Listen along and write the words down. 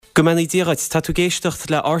Gymani diagait tatu géisteacht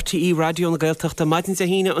le RTE radio na Gaeltachta maidin sa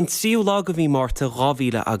híine an tríú lag a bhí Marta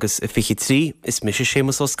rávíle agus a fichi trí is mis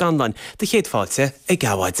sémas ó Scanlan de chéad fáilte ag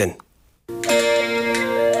gawaidin.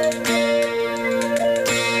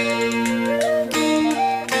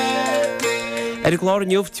 Glár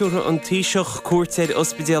an jobhtúra an tíiseach cuairteir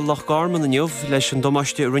ospidéal Loch Garman an jobh leis an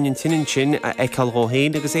domáiste rinnean tinin sin a ecal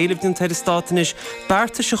róhéin agus éilebhdin teir státanis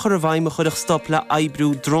bearta se chur a bhaim a chuireach stop le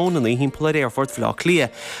ebrú drónaí hín Polar Airfort Flá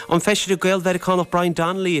Clia. An feisiir a gail vericánach Brian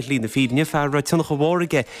Donnelly lína fídne fear ra tunach a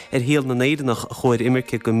bhórige híal na néidanach chuir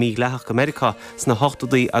imirce go mí lethach America sna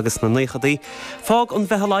 8daí agus na 9daí. Fág an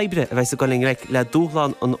bheitha leibre a bheits a goling rec le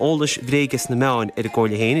dúchlan an ólas bhrégus na meáin a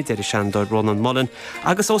ggóla héine de Seandor Ronan Mullen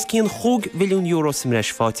agus os cían €1 milliún sem reis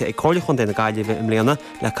fáte ag cóirlachon déna gaiileh im léana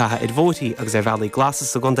le catha bhótaí agus bhealaí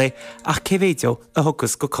glasas a gundé ach cévéideo a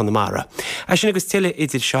thugus go Connemara. Sin agus tiile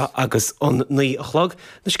idir seo agus an ní a chlog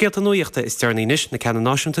na scéalta nuíochta is tearníis na ceanna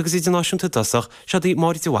náisiúnta agus idir náisiúnta dosach se dí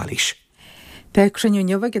Máirí Wallis. Becriniú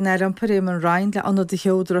neomh gan an parim an Ryan le anna de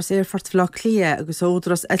Heodras Airfort Flá Clia agus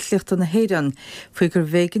ódras eithlicht an na héirean faoi gur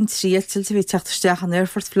bhégan tríetil sa bhí teachtasteach an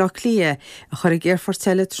Airfort Flá Clia a chuir Airfort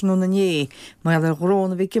teile trnú na né, mai ar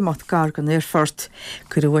gróna bhí gimat gar gan Airfort.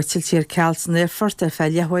 Gur a bhaitil tíar cealt an Airfort a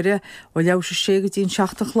feilhehuire ó leabh sé go dtíon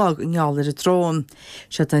 16 lag in ngeall ar a drón.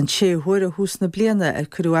 Se an séhuair a hús na bliana ar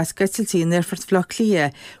curúas geitiltí an Airfort Flá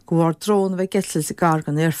Clia go bhar drón bheith geitil sa gar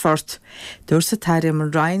gan Airfort. Dúir sa tairim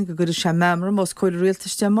an Ryan go gur sé memram os coil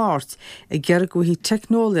réaltaiste mát I ggéir go hí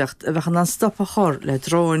technoliacht a bheitchan an stop a chor le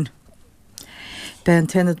drón. Ben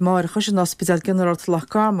tenad mar chus an ospidal generalt Loch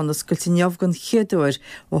Garman os gulti neamhgan chéadúir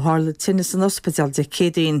ó hála tinnis an ospidal de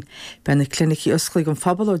cédain. Ben na clinici osclaig an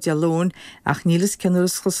fabal ó dialón ach nílas cennar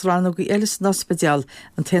osclas rann go eilis an ospidal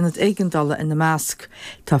an tenad eigandala in na measc.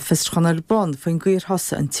 Tá fistrchan ar bon faoin gwyr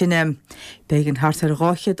hosa an tinem. Begin hart ar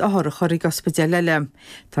ráchiad ahar a chorig ospidal eile.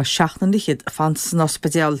 Tá 16 lichid a fantas an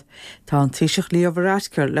ospidal. Tá an tíiseach líomhar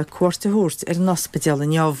atcar le cuarta húrt ar an ospidal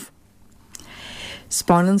in neamh.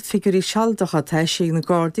 Spánan figurí sealdacha tá sé na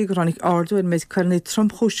Gardaí go rannig ardú in méid chuirnaí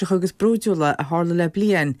tromchúiseach agus brúdúla a hála le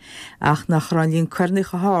blian, ach nach ranlíonn chuirnaí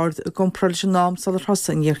go hard a gomprol se nám sal ar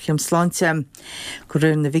hosa an dhearchiam sláinte. Go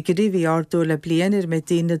raibh na figurí bhí ardú le blian méid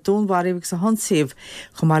daoine dónmharíbh sa hansaomh,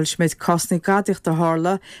 chomáilis méid cosnaí gadaíocht a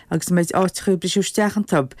hála agus méid áiticha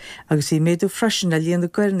brisústeachantab agus bhí méadú freisin le líon na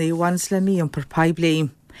gcuirnaí bhainnas le míon per paiblaí.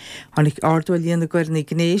 Hannig ardú líon na gcuirnaí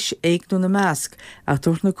gnéis éagnú na measc a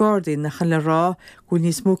dúirt na Gardaí nachan le rá go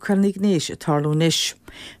níos mó chuirnaí gnéis a tarlónis.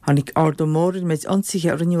 Hannig ardú mór in méid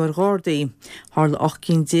ansaiche ar aniuar Gardaí, hála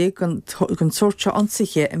 8 gan sortse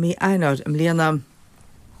ansaiche a mí einar im léana.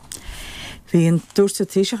 Bhí an dúirsa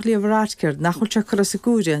tíiseach líomhar atcar nachholte chu sa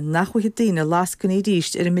gúide nachhuithe daoine las gan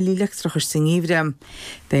ríist ar millí letrachas san íomhre.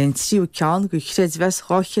 B'éon tríú ceann go chréid bheits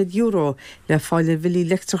 €200 le fáile bhilí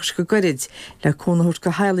letrachas go gorid le cónaút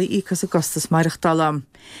go heileí íchas Augustus Mairechtala.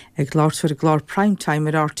 Ag láirfuir glár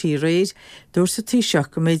primetime ar RT réid, dúirsa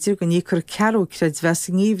tíiseach go méidir go ní chur cearú chréid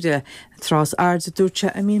bheits san íomhre trás aird a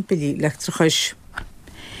dúirte a míon billí letrachas.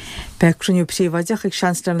 Becriniú príomhaideach ag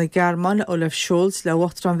Chancellor na Gearmáine Olaf Scholz le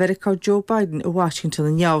uachtar an Mheiriceá Joe Biden ó Washington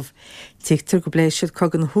in neamh. Teachtar go bléis siad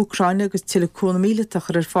cogan na Húcráine agus tuilleadh 2 míleach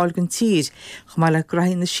ar fáilgan tír, chomáil le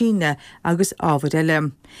graithín na Síne agus ábhar eile.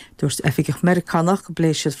 Dúirt oifigeach Americanach go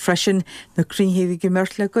bléis siad freisin na crinhéimhí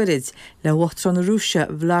gimirt le gorid le uachtar na Rúise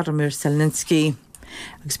Vladimir Zelensky.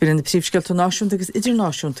 Agus bíonn na príomhscealta náisiúnta agus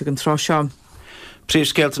idirnáisiúnta an tráseo.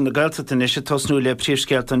 Príomhscealtan na Gaeltachta is tosnú le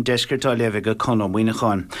príomhscealtan deisceirtá leibh go Conn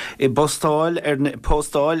Muoineáin. I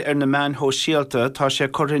postáil ar na meán thó síalta tá sé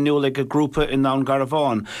corthainiúla go grúpa in nán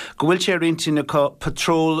Garabháin. Go bhfuil sé rinsína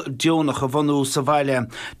patról deonach a bhanú sa bhaile.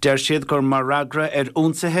 Deir siad gur mar ragra ar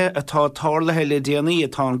únsathe atá táirlathe le déanaí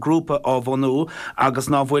atá an grúpa á bhanú agus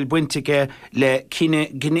ná bhfuil buintige le cine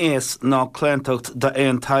gnéas ná cléantacht da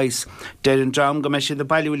éon tais. Deir an dram go me sé de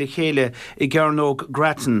bailúla chéile I Gernóg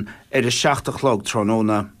Grattan ar a 16 log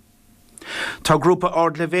tróna. Tá grúpa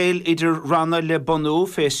ard le bhéil idir ranna le bonú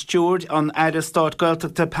fé steward an Airstát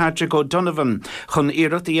Gaeltachta Patrick O'Donovan chun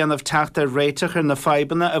iirecht I dhéanamh teachta réiteach ar na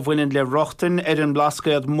feibanna a bhaineann le rochtain ar an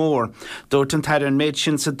blascaad mór. Dúirt an tair an méid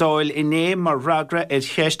sin sa dáil inné mar ragra ar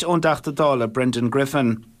cheist ón dála Brendan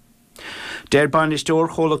Griffin. Deir bainisteoir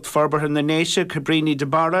cholacht farbartha na néise Cabrini de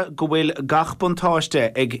Barra go bhfuil gach buntáiste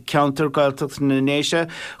ag ceantar Gaeltacht na néise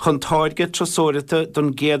chun táirge trasóirita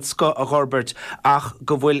don géadsca a Ghorbert ach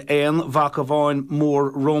go bhfuil éon bhacabháin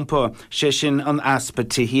mór rompa sé sin an aspa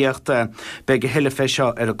tíhíochta be go hiile fé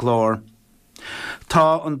seo ar a glár.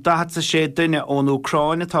 Tá an 16 duine ón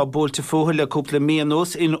Ucráine tá búlta fuaithe le cúpla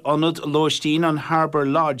míonús in anad Lóistín an Harbour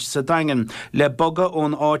Lodge sa daingan le boga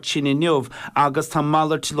ón áit sin inniuh agus tá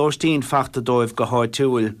mallart Lóistín feachta dóibh go háid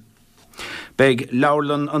túil. Beg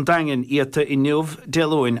Laurlan an daingan iata inniuh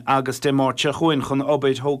dealúin agus de márte chuin chun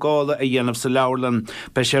obaid thógála a dhéanamh sa Laurlan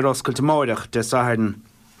be sé oscailte máireach de Saharden.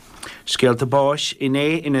 Scialta báis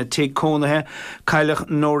ina tí cónathe cailech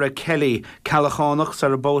Nora Kelly Calachánach sa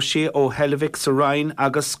bóisi ó Helvic sa Ryan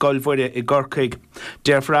agus scoilmhuire I Gorcaig.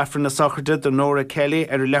 Deirfar afran na sacharta do Nora Kelly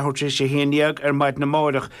lethirtí sé héineag maid na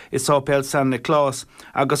máireach I sápéil San Nicolás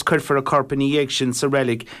agus chuirfar a corpaní dhéag sin sa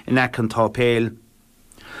relic in Ecan Tápéil.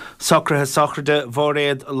 Socrathe sacharta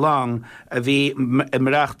bhóréad lang a bhí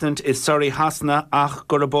imreachtant is sorí hasna ach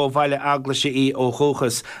gur bó bhaile aglaise í ó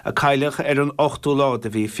chuchas a cailech an 8ú lá a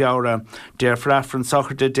bhí fiara. Deir frafran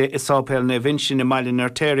sacharta de isápéil na bhinsin na mailin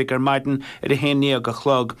artérig maidin a héine go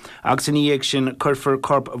chlog agus in íag sin curfar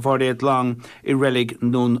corp bhóréad lang I relic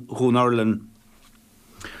nún Rúnarlan.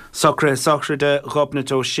 Socrathe sacharta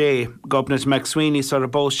Gobnat O'Shea, Gobnat McSweeney sa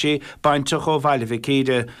bóisi baintach ó bhaile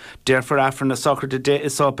vicíide. Deirfar afran na sacharta de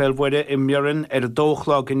isápéil bhuire I mioran a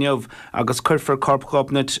dóchlog inniuh agus curfar corp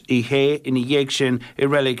Gobnat I hé ina dhéag sin I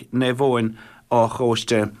relic na bhóin á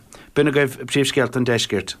chóiste. Buna gaibh príomhscéalt an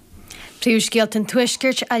deisgirt. Príomhscéalt an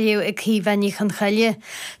tuisgirt a leo ag híhainní chun chaile.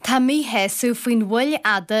 Tá mí heasú faoin bhfuil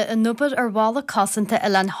ada an nubar ar bhála cosanta I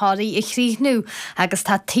lean háirí I chríochnú agus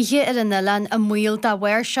tá tithe ar an ilean a muil dá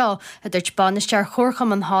bhair seo a dúirt banistear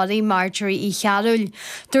chorcham an háirí Marjorie I chearúil.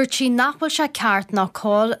 Dúirt sí nachfuil se ceart ná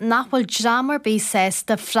cóil nachfuil dramar bí sés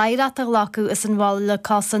de freirat a lacu is an bhála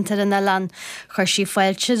cosanta ar an ilean. Chuir sí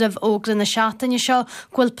foiilte rah ógra na seatain seo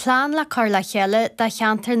ghfuil plán le chur le cheile de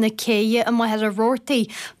cheantar na céie a maithir a rórtaí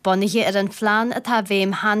bonithe ar an phlean atá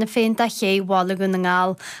bhéim hana féin de ché bhála go na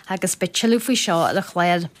ngáil agus bitsealú faoi seo ar a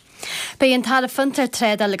chléir. Bé an tar a funtar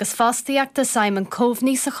tréad agus fástaíachta Simon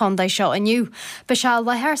Coveney sa chundaid seo aniu. Ba se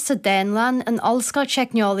lethir sa Dénlan an olscoil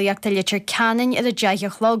teicneolaíachta litir canin ar a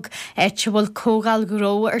deithechlog éite bhfuil cógáil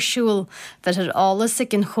gró ar siúil. Bheit ar álas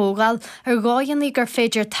ag an chógáil ar gáinnaí gur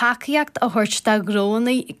féidir takeíocht a thuirt de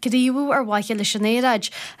grónaí gríomhú ar waithe leis an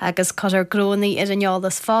éireid agus chur ar grónaí ar an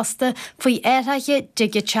eolas fásta faoi éirithe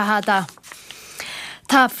dige tehada.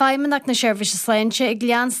 Tá feimmenach na seirbhís sléinte ag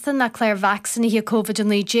glianstan na cléir vacciní hi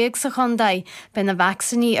COVID-19 sa chundaid, be na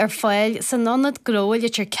vacciní ar fáil san nonad gróil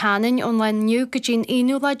litir canin ón le nniu go dtín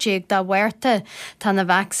 1 dá huirta. Tá na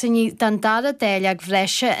vacciní dan dara déile ag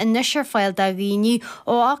bhreise in níos ar fáil da riní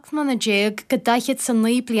ó 8 go daichiid san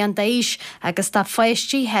 9 blian d'aois agus tá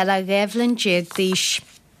feistí head a réimhlinn d'aois.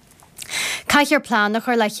 Caiithir plánach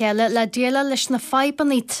ar le chéile le déile leis na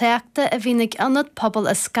feiban í tréachta a bhínig anad pobl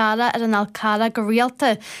a scara ar an Alcara go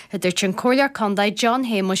rialta a dúirt an cóilear condaid John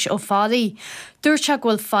Hamish ó Fáraí. Dúirt se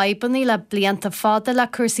ghfuil feibaní le blianta fáda le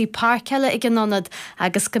cursaí páirceile ag an anad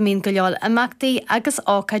agus go mín go leor amachtaí agus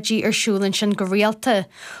ácadí ar siúlann sin go rialta.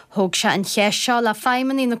 Thóg se an cheis seo le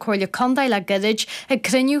feimmaní na cóilear condaid le gairid ag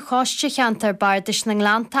criniú choiste cheantar bardais na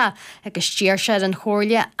Nglanta agus tíir se ar an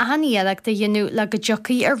chóirle aníarach de dhéanú le go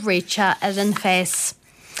dtioccaí ar réite ar an chéis.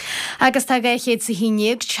 Agus tá gaichéad sa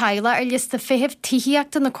híineag teile ar lista fihibh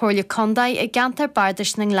tííachta na cóirle condaid ag gantar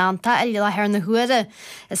bardais na Nglanta a lethir na huaire.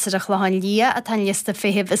 Is ar a chláin lia a tá lista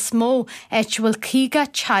fihibh is mó éit bhfuil cíga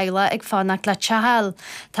teile ag fánach le tehall.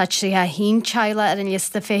 Tá tríthe hín teile ar an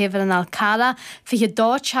lista fihibh an Alcara, fiche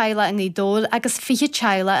 2 teile an Ídóil agus fiche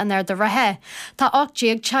teile an air de rathe. Tá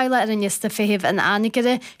 8 teile ar an lista fihibh an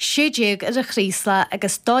Anigire, 6 ar a Chríosla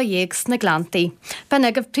agus 2 na Glantaí. Ben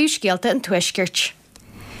agah príomhscéalta an tuisgirt.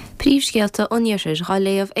 Príomhscéalta ionarthar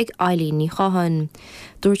chaléamh ag Eileen Chahan.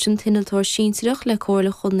 Dúirt an tinnealtóir sínsreach le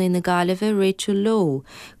cóirla chunnaí na Gaillimhe Rachel Lowe,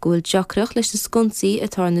 ghfuil deacreach leis na sconsaí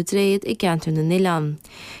atá na dréad i gceantar na Nilam.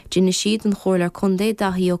 Dina siad an chóirlear condaid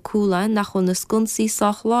dathí ó cúlainn nach chun na sconsaí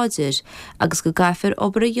sách láidir agus go gcaithfear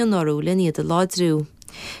obair a dionarú le níad a láidrú.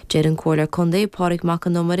 Déir an cóirlear condaid páric mac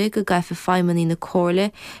an nómara go gcaithfear feimmaní na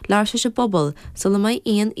cóirle lear se bobbal so le mbeidh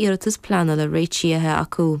aon iarratas plana le réitiathe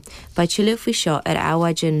acu, ba tuile faoi seo ar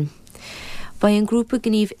áhaidir. Ba an grúpa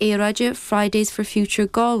gníomh éráide Fridays for Future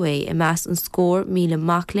Galway I meas an scór míle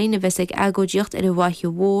maclainn a bheits ag agóidíocht ar a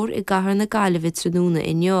bhaithhe mhór I gcathair na Gaillimhe tróna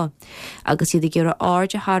inneo. Agus iad gur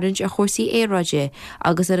áard a tharint ar chórsaí éráide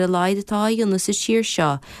agus ar a laid atá dionann sa tír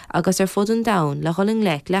seo agus ar fud an domhan le choling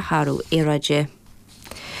le Harú éráide.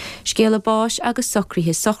 Scéala báis agus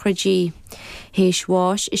socríthe sochradí. Héis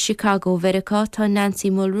Wash is Chicago Verica tá Nancy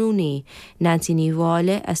Mulrooney, Nancy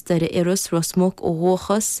Níháile as de Iris Rosmuk ó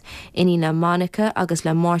Hóchas, iní le Monica agus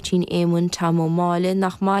le Martin Émun tam ó máile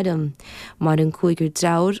nach madam, mar an cúigur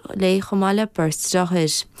draur le chomáile burst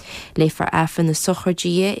drachir. Le far affan na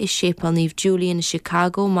sochardíe is sépal níomh Julian in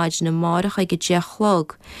Chicago maid na marach ag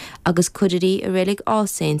deachlog, agus cudirí a rélig All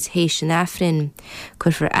Saints héis an affrin.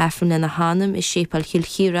 Cur far affan na hanam is sépal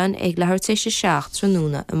Chilchiran ag lehartéis seach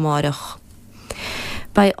tróna a marach.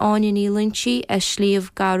 Bei áine ní lintí a slíomh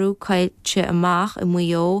garú caiilte amach I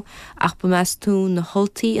muo ach ba meas tún na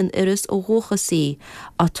holtaí an iris ó Hóchasí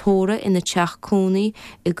a tóra ina teach cúnaí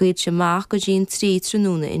I gcuid semach go dín trí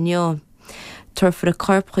tróna inniu. Turfar a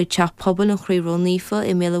corp chuid teach pobl an chríomhró nífa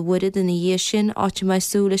I méle wurid in na dhé sin áte mai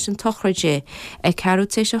sú leis an tochraide ag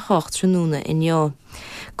carútéis a chocht tróna inniu.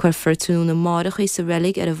 Curfar tróna marach is sa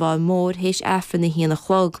rélig ar a bháil mór héis affan na híana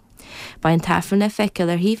chlog. Ba an tafran le feiceil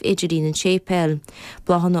ar híomh idirín an sépel.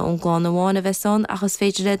 Blachanna ón gláán amháin a bheitán agus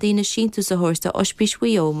féidir le dtíine síntu sa thuirsta ospís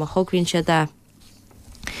huio má thugrann sé de.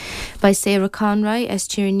 By Sarah Conroy as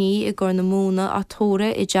tíirní I ggur na múna a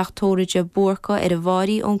tóra I deach tóraide borca ar a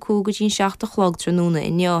bharí ón cúgadín seachta chlog tróna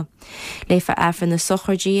inniu. Leifa affran na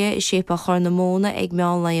sochardíe I sépa chur na móna ag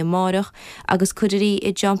meán le marach agus cudirí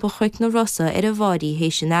I jumpa chuic na rosa ar a bharí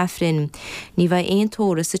héis an affrin. Ní bheith aon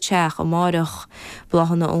tóra sa teach a marach.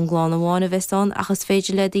 Blachanna ón gláán amháin a bheitán agus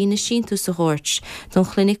féidir le dtíine síntu sa thuirt don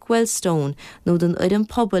Clinic Wellstone nó don uireann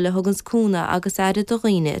pobl le thugans cúna agus airad do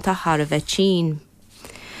riine tá thar a bheith tín.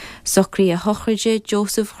 Socrí a hochraide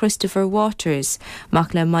Joseph Christopher Waters,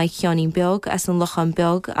 mac le Mike Cheannaigh beag as an lochan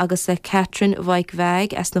beag agus le Catherine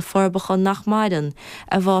Weig as na forbacha nach maidan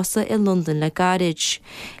a bhása I London le garage.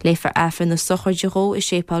 Leifar affran na sochraide ró I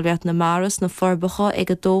sépal réat na maras na forbacha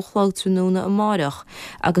ag a dóchlag tróna a marach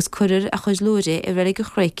agus curir a chuid lúide I rélig a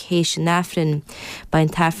chric héis an affrin. Ba an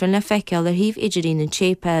tafran le feiceil ar híomh idirín an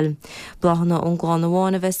sépel. Blachanna ón gláán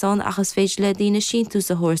amháin a bheitán agus féidir le dtíine síntu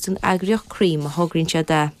sa thuirt an agrioch crím a thugrann sé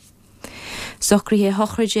de. Socríthe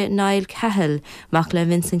hochraide Niall Cahill, mac le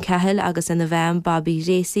Vincent Cahill agus in bheim Bobby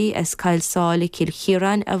Racy as Kyle Sála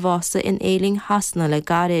Kilchiran a bhása in éling hasna le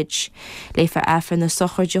garage. Leifar affran na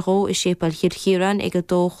sochraide ró I sépal Kilchiran ag a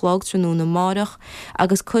dóchlog tróna marach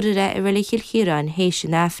agus cudirí I rélig Kilchiran héis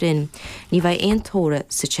an affrin. Ní bheith aon tóra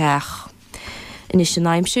sa teach. Inis sin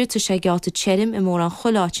aimsir tu sé gealta tserim I mór an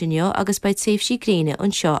choláitineo agus beid saobhsí gréine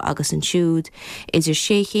an seo agus an siúd. Idir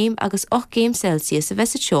 6 céim agus 8 céim Celsius a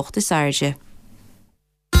bheits a teocht is airde.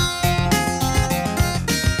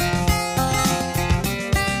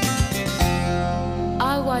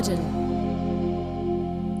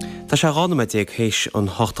 Tá sé gánaid ag héis an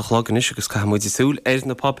 8 chláganis agus caihamúid súil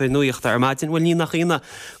na papir nuíochta ar maidin bhfuil ní nach ina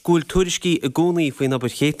gúil tuairiscí a gcónaí faoin ab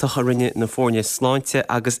chéach a rinne na fórne sláinte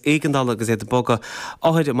agus éigandal agus é boga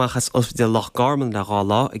áid amachchas ospidé Loch Garman le gá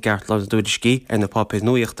lá I gceart le tuairiscí ar na papir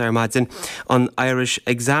nuíochta ar maidin an Irish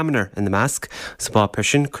Examiner in na measc sa papir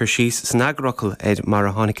sin chur síos san agrachal ar mar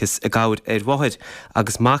a tháinicas a gáid ar bhaid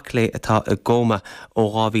agus mac le atá a gcóma ó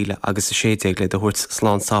 2000 agus a 16 le do thuirt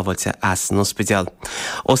slán sábhailte as an ospidéal.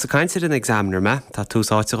 Os Caintir an Examiner me, tá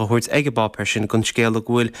túsáte go thuirt ag bapir sin gon scéal a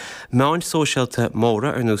ghfuil meáin sóisialta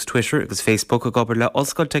móra ar nús Twitter agus Facebook a gobar le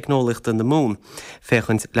oscail technoliachta na mún,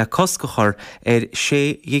 féchant le cosca chur ar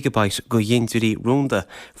 6 GB go dhéonúirí rúnda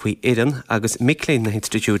faoi iran agus micléin na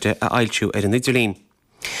Institute a ailtiú ar an Idirlín.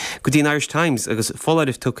 Go dtín Irish Times agus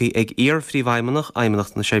fólaibh tucaí ag fríomhaimeach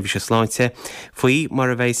aimimeach na sébhise sláinte faoi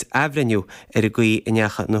mar a bheits ahreniu ar a gcuí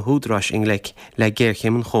ineacha na húdrás ingleic le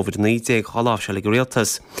géirchéim an COVID-19 choláise le go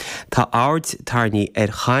rialtas. Tá ard tarní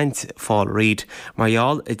ar chaint fáil riad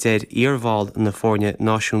marall a déir íormháil na fórne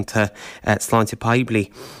náisiúnta sláinte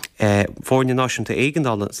Paibli. Fórne náisiúnta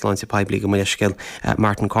éigandal sláinte Paibli go muiscil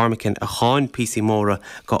Martin Cormacan a cháin PC móra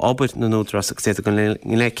go obair na núdras agus go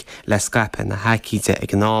leic le scape na haicíte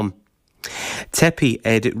ag an nám. Tepi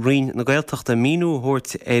rion na Gaeltachta míú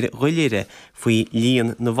thuirt roiléire faoi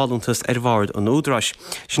líon na bhalluntas ar bhard an údras.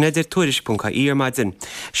 Sin idir tuairis.caí ar maidin.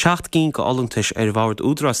 7 cín go alluntas ar bhard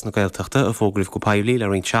údras na Gaeltachta a fógribh go Paibli le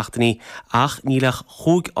rion 7 ach nílech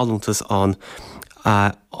chúg alluntas an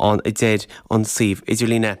i déad an síomh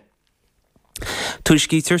Idirlíne.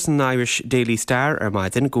 Tuairiscítear san Irish Daily Star ar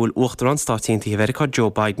maidin ghfuil uachtar an stáitianta America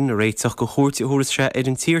Joe Biden a réiteach go chóirtí thuras se ar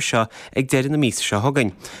an tír seo ag deireadh na mísa se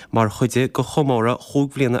thugainn, mar chuide go chomóra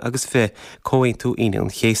chúg bliana agus fé cóhaintú aine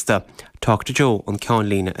an chéasta. Talk Joe an ceann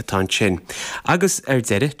lína atá sin. Agus ar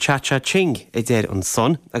deire Cha-Cha Ching i déir an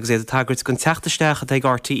son, agus é a tagart gon teachtaisteach ag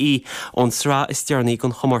RTE ón srá is dearnaí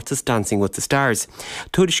gon chomórtas Dancing with the Stars.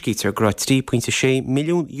 Tuairiscítear gra €3.6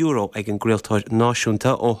 milliún ag an griltóir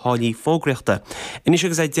náisiúnta ó hálaí fógraachta seachta. Inis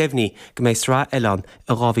agus é déhní go méid rá eán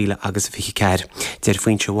a 2024. Déir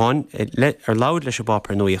faoin seháin ar láir leis a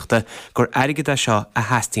bápar nuíochta gur airigad a seo a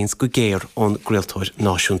Hastings go géir ón Ghaeltóir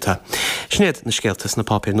náisiúnta. Snéad na scéaltas na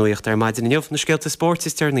pápar nuíocht ar maidir inniuh na scéalta sport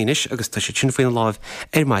is tearníis agus tá sé sin faoin láimh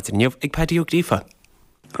ar maidir inniuh ag Paddy O'Grifa.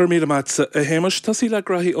 Curmíle matsa a héimeis tasí le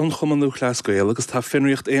grathí onchomanú chlascail agus tá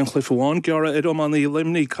finriocht éon chluifháin geara ar ómánaí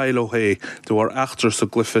limní cailóhé dúar achtar sa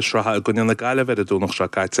glyfis ratha a gunne na gaiileh a dúnach se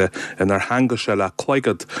caiite inar hanga se le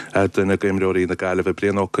chlaigad duna gimróí na gaiileh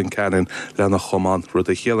blianó an ceann lena chomán rud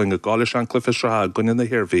a chéaling a gáis an glyfis ratha a gunne na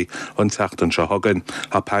hirhí an teachtain se hagan.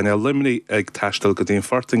 Tá peine limní ag teistal go dtíon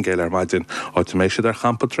fartingéil ar maidin áitiméisiad ar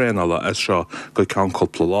champa tréála is seo go cean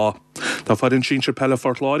coppla lá. Tá fadin sínsir pelle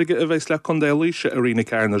fortláige a bheits le condélíise a rina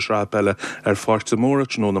cairnas rá pelle ar forte móra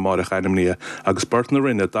nó na marach enimnia agus burt na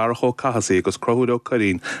rinne darachó cahasaí agus crohúd ó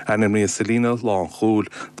carín enimnia Selina lán chúl,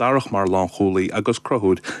 darach mar lán chúlaí agus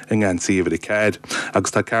crohúd in antíomh i céad.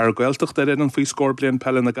 Agus tá cear gweilteach de an faoi scór blian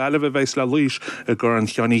pelle na gaiileh bheits le líis a gur an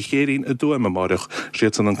cheanní chéirín a dúim marach,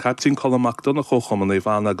 siad san an captín colmach donna chochaman é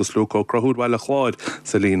bhana agus lúcó crohúd bhile chláid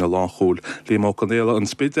Selina lán chúl, límó condéile an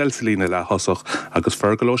spidel Selina le hosach agus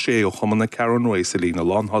fergaló sé ó chuman na Caran Roy Selina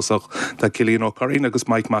lán hosach, tá Cilín ó Carín agus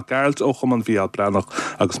Mike McGarrett ó chuman bhíal planach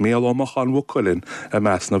agus méalómach an bhuculin a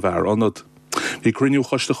meas na bhar anad. Bhí cruniú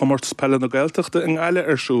choiste chomórtas pelle na Gaeltachta in eile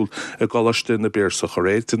arsúl a gáiste na Bearsach a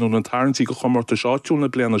réid denún an tarintí go chomórtas áitiúna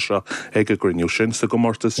bliana se ag a gruniú sin sa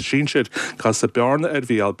gomórtas sínsir cá sa bearna ar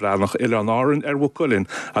bhíal branach ile an áran ar bhuculin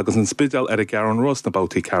agus an spidal ar a Garan Ross na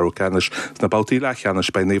Bátaí Caró Canis na Bátaí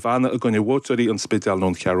Lechanis bei Néhana a gunne bhótarí an spidal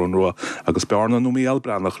nún Caran Roa agus bearna nó míal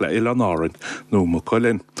branach le ile an áran nó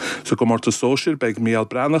muculin. Sa gomórtas sóisiir beag míal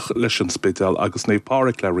branach leis an spidal agus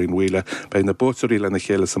néhpáric le rionhuile bei na bótarí le na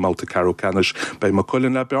chéile sa Bátaí Caró Canis bei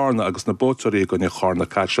maculin le bearna agus na bótarí gonne charna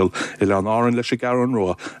caiisiil ile an áran leis a Garan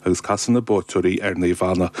Roa agus casan na bótarí ar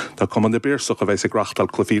Néhana. Tá cuman na Bearsach a bheits ag rachtal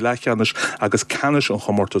clufií Lechanis agus canis an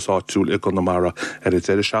chomórtas áitiúil i Connemara ar a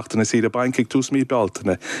deidir seachtainna siad a baincaigh tús mí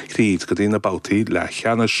beltainna chríd go dtí na Bátaí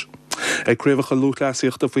Lechanis. Ag críomhacha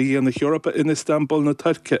lúthleasaíochta faoi na Eorpa in Istanbul na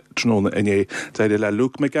Turce tróna iné, deidir le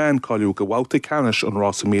Luke McGann cáiliú go bhhailta canis an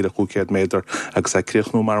rás 1,500 méadar agus ag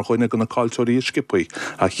críochnú mar chuine go na cáilteoirí scipaí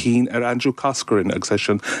a chin ar Andrew Cascarin ag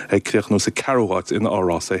session ag críochnú sa Carrowhat in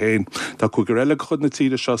árás a héin. Tá chugur eile chud na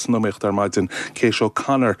tíide seo san nóíocht ar maidin Céisio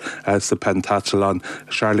Connor sa Pentathlon,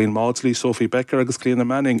 Charlene Maudsley, Sophie Becker agus Cliona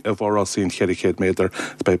Manning a bhórásín 100 méadar,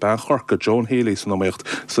 bei ben chorca Joan Healy san nóíocht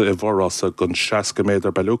sa i bhórása gun 60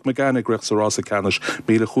 méadar bei Luke McGann ag riach sa rása canis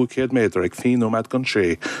 1,500 méadar ag fínómad gon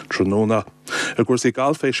sé tróna. A gúir sí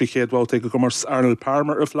galféis sé chéadháil ag go mars Arnold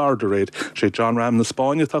Palmer a Florida réid sé John Ram na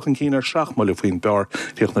Spáine tach an cín ar seachmala faoin bear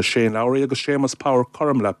tíoch na Shane Lowry agus Seamus Power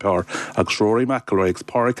chom le pear agus Rory McIlroy agus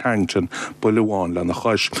Pádraig Harrington buileháin le na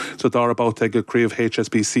chuis. So darbát ag go críomh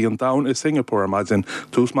HSBC an Down i Singapore maidin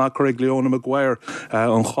tús má ag Leona Maguire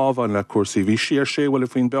an chábhain le cuasaí bhí siar sé bhfuil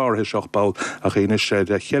faoin bear his seachbáil a chéine sé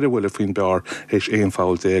de chead bhfuil faoin bear éis éon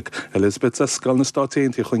fáil déag. Elizabeth a scal na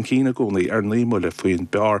státéintí chun cína gúnaí ar 9 faoin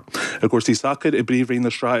bear. A gúirsí sacad i bríomhrí na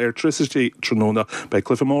srá electricity tróna bei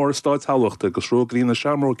Cliffamór stáid talachta agus róglí na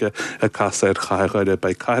seamróge a casa ar chaigheide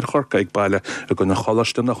bei cair chorca ag baile a go na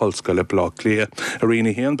cholaiste na holsca le blá lia. A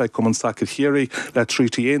riina héan bei cuman sacad chéirí le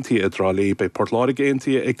trítí aontaí a drálí bei Portlárig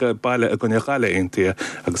aontaí ag baile a gonne gaile aontaí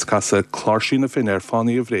agus casa chláirsí na fin ar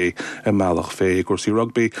fánaí a bhré i meallach fé. Gúirsí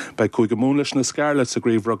rugby bei chuig mún leis na Scarlett sa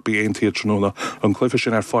gríomh rugby aontaí tróna an cluife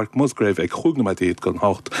sin ar Farc Musgrave ag chugnamadiad gon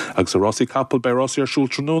hocht agus a Rossi Capel bei Rossi ar siúl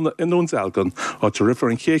tróna in únselgan á te rifer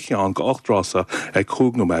an chécheán go 8 rása ag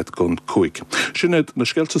chugnamad gon cuig. Sinned na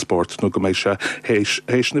skeilta sport nó go méid se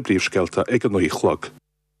héis na bríomhskeilta ag an nuíchlog.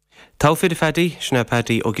 Tá féidir fedí sna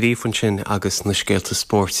Paddy O'Grifa sin agus na scéalta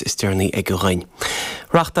sport is dearnaí ag go ghain.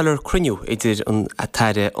 Reachtalar cruniú idir an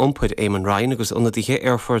taide iompar Éamonn Ryan agus ionadaithe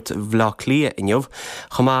Airfort Bhlach Lia inniuh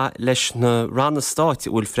chumá leis na ranna stáit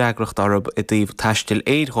bhfuil freagracht arab i dtíobh taistil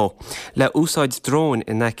éadthó le úsáid drón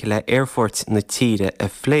in neice le Airfort na tíre a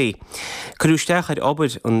phlé. Cruúisteach ar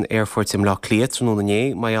obair an Airfort in Bhlach Lia tróna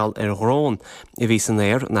nané maiall ar ghrón i bhí san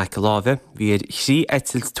éir neice lábhe bhí sí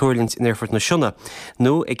eitilt tuirlint in Airfort na Siúna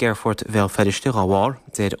nó ag Airfort bhil feidiriste gáhár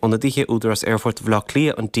déir ionadaithe údaras Airfort Bhlach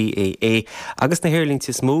Lia an DAA agus na Hairlín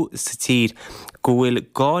is mó sa tír go bhfuil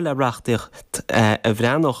gáil a reachtaíocht a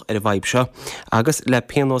bhreanach ar a bhaib seo agus le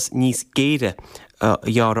peanos níos géire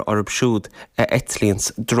jaar arab siúd a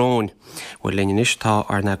etlíons drón. Bhfuil leis tá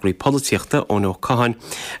ar na grí políochta ó nó cáin.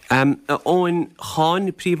 Óin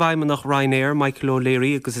cháin príomhhaimime nach Ryanair, Michael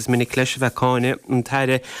O'Leary agus is minic leis bheith cáine an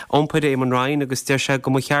taide iompar Éamonn Ryan agus deir se go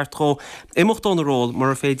mo cheartró imimecht óna ról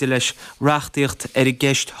mar a féidir leis reachtaíocht ar i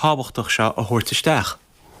gceist hábhachtach seo a thuirtaisteach.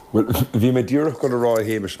 Well, bhí mé dúrach go rá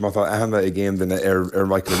héimeis má ana I ggéim duine ar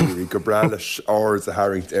Michael O'Leary go breis áir a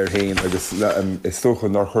haingt ar hain agus is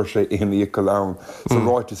tócha nar chuir sé éí go lán san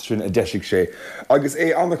ráit is sin a deisiigh sé. Agus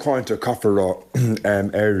é annaáinte cafarrá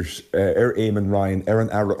ar Éamonn Ryan ar an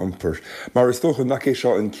ara iompar. Mar is tócha nach é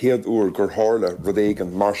seo an céad úr gur hála rud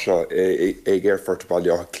éigen mar seo ag Airfort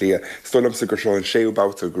bailile clia. Stolam sa gur seo an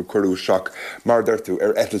séobáta gur chuirú seach mar d'irtú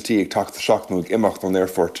ar etaltí ag tacht seachnú imacht an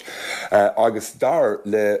Airfort. Agus dar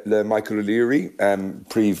le Michael O'Leary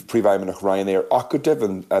príomhhaimimeach Ryanair ach go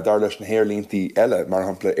deimhin dar leis na hairlíntaí eile mar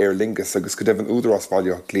hampla Aer Lingus agus go deimhin údarrás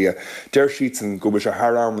bailile clia. Deir siad go bhfuil se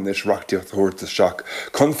thráman is reachtaíocht thuirta seach.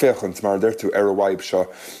 Chun féchant mar d'irtú ar a bhaib seo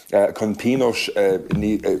chun Pinos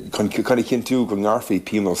chuna cinn tú go ngarfaí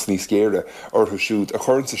Pinos níos scéire orthu siúd a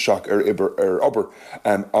chuirnta seach ar obair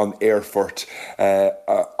an Airfort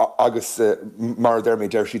agus mar d'irméid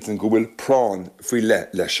deir siad go bhfuil prán faoi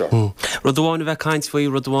le seo. Rudháin bheith caiint faoi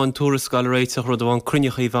rudháin túrascáileréiteach rudháin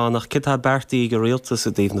crunneach Bhánach citá bertaí go rialtas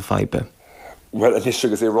a dtíobh na feibe. Well, an is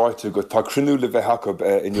agus é ráite go tá cruúla bheith hacab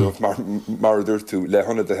inniuh mar dúirtú le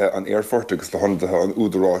honnadathe an Airfort agus le honnadathe an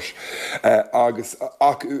údarrás. Agus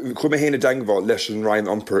chum héna dangháil leis an Ryan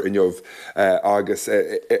iompar inniuh agus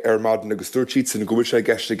ar madan agus dúirtíid san go bhfuil sé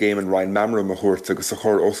gceiste géim an Ryan Mamram a thuirt agus a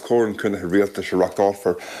chur os córan chuna rialta se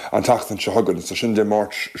reachtáfar an tachtan se hagan sa sin de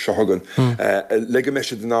Mát se hagan. Le go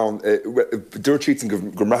meisi den ná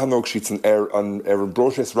dúirtíid go mrehanóg sían ar an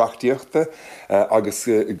broses reachtaíochta agus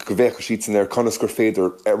go bhécha sían ar conas gur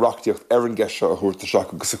féidir reachtaíocht ar an gceise a thuirta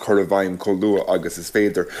seach agus a chur a bhaim có lua agus is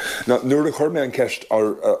féidir. Nuair a chuir mé an ceist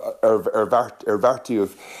ar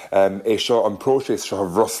bhartaíomh é seo an próséis seo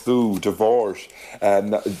rostú de bhár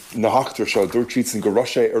na heachtar seo dúirtíid san go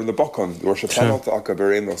Rossé ar na bocán, dúir se penalta acha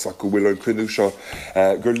bar éonas ach go bhfuil an cruinú seo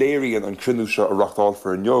gur léiríonn an cruinú seo a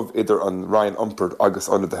reachtáilfar an neomh idir an Ryan iompar agus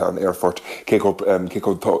ionadathe an Airfort cé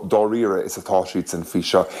dáríire is atá siad san fhí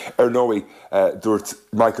seo. Ar nóí dúirt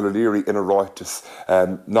Michael O'Leary ina ráitas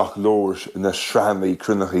nach lóir na sreanlaí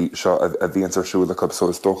crunnachaí seo a bhíonn arsúla cub so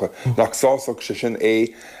is dócha. Nach sáach sé sin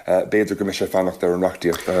béidir go mé sé fannacht ar an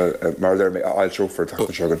reachtaíocht mar léir mé ail seofer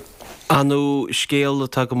tata segan. Anú scéal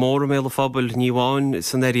atá go mór méle fabal níháin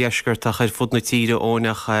san éisgurt a chuir fud na tíre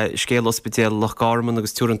ónach scéal ospidéal Loch Garman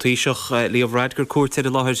agus túrantíiseach Líomh Radgar cuairteir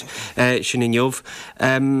a láthir sin in neomh.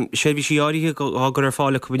 Sé bhí síáirithe gur ar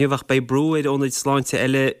fáile cuimneomhach bei brúid ónid sláinte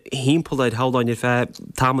eile hímpolaid hádáin ar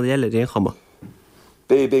bheith tamil eile réon chama.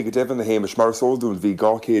 Bé go deimhin na héimeis mar sódún bhí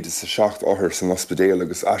gácéad is sa 6 áthir san hospidéal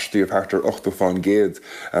agus aistí a pátar 8 fáin géad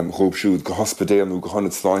chomh siúd go hospidéalú go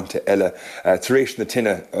honid sláinte eile taréis na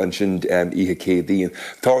tine an sin ihe cédaíon.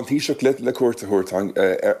 Tá an tíiseach le cuairta thuirt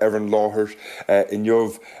ar an láthir in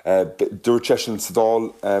neomh dúirtesin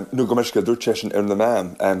sadáil nó go meisce dúirtesin ar na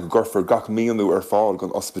man go gurfar gach míonú ar fáil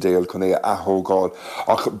gon hospidéal chun é athógáil.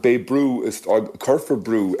 Ach bé brú is curfar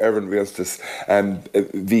brú ar an réaltas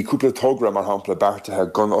bhí cúpla tógra mar hampla beartathe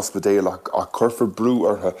gan ospidéal a curfar brú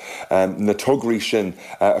ortha na tugraí sin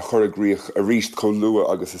a churagríoch a ríist có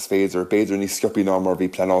lua agus is féidir béidir ní sciopí ná mar bhí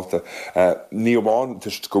pleáalta. Ní amháin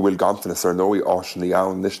tuist go bhfuil gantanas ar nóí áisina í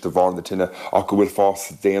ann níos de bhán na tine ach go bhfuil fás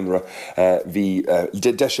déanra bhí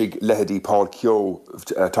deisiigh lehadí Paul Keogh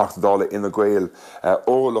tachtadála ina Gael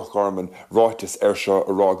ó Loch Garman ráitas ar seo a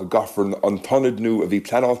rá go gafran an tonid nu a bhí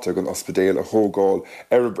pleáalta gan ospidéal a thógáil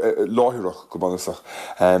ar láithreach go banasach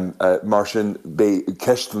mar sin bé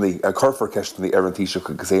ceistení curfar ceistení ar an tíiseach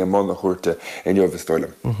agus é an mna chuirte in neomh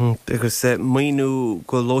stoilm. Agus maoinú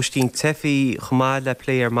go lóistín tefií chamáil le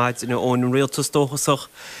lé ar maid ina ón an réaltas dóchasach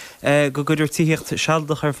go guidir tíocht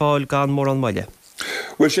sealdach ar fáil gan mór an maiile.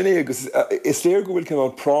 Well sin agus is léir go bhfuil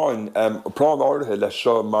cinál prán áirithe leis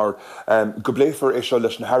seo mar go bléifar é seo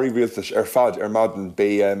leis na Harry rialtas ar fad ar madan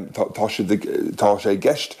bé tá sé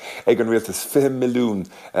gceist ag an rialtas 5 milliún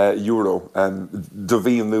euro do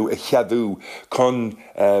bhíonú a cheadú chun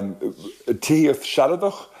tíomh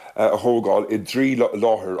seadach a thógáil I 3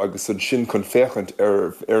 láthair agus an sin chun féchant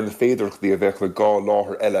ar na féidirchtaí a bheith le gá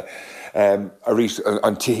láthair eile. A rís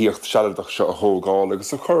an tííocht seadach seo a thógáil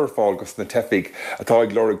agus a chur fáil agus na tefiigh atá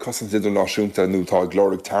ag glóraigh cosint idirnáisiúnta nó tá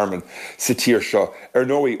glóraigh termman sa tír seo. Ar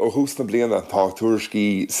nóí ó hús na bliana tá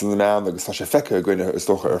tuairiscí san na agus tá sé feice a gcuine is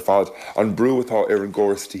dócha ar fad an brú atá ar an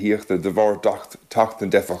ggóras tííochta de bhar tacht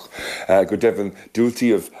an defach go deimhin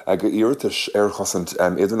dúiltíomh go iiritas ar chosint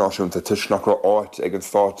idirnáisiúnta tuis nach ra áit ag an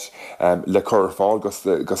stát le chur fáil gus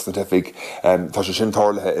na tefiigh tá sé sin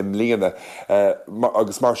tálathe im líana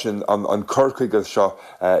agus mar sin an an curcaigh seo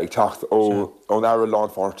ag teacht ón air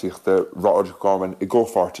lánfáirtíocht de Roger Gorman I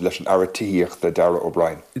ggófáirte leis an air tííocht de Dara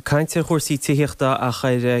O'Brien. Cainte chósaí tííochta a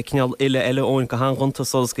chuir cinál ile ón go hanganta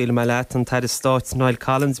soscéile me leit an taid Stát Niall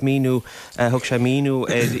Collins míú thug sé míú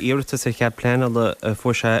iiritas ar chead pléna le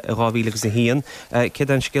fuair sé rábhílagus a híon. Cid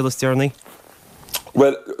an scélas dearnaí?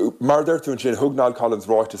 Well, mar d'irtún sin Niall Collins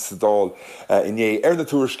ráite sa dáil inné na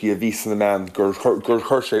tuairiscí a bhís na man gur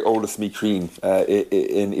chuir sé ólas mí crín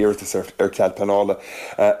in iiritas ar cead panála.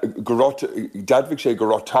 Dadmhíh sé go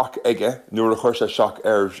rátach aige nuair a chuir sé seach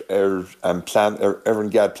ar an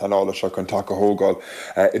gcead planála seo chun take a thógáil.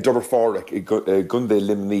 I dobar fáric I gundé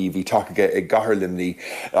limní bhí take aige ag gahar limní.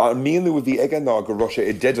 An míonú a bhí aige ná go raibh sé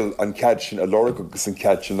I dedal an cead sin a lorg agus an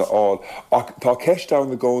cead sin aáil. Ach tá ceistán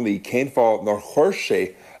na gcónaí cén fá nar chuir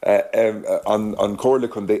sé an cóirla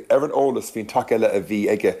chun dé ar an ólas hín take eile a bhí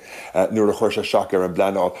aige nuair a chuir sé seach ar an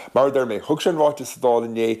bleanáil. Mar d mé thug sin ráite sa dáil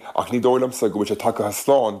inné ach ní dólam sa go bhfuil sé take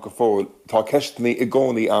sláán go fóil tá ceistní I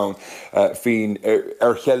gcónaí ann hín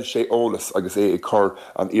ar cheil sé ólas agus é I chur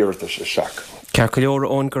an iiritas a seach. Cear go leor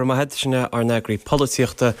ón gur maithe sinna ar nagraí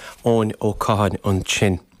políochta ón ó cáin an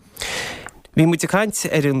sin. Bhí muid caint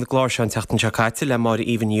ar an gláir se an teachtain seáite le mar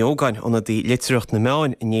íhan yogain óna dí litreacht na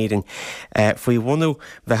meáin inéan faoi bhhanú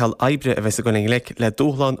bheithal ebre a bheits a goling le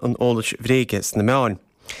dóhlan an ólas bhréiges na meáin.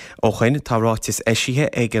 Ó chuin tárátas eisithe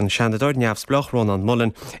ag an seanador neamhsblach Ronan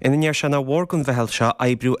Mullen ina near sena bhórgan bheithal se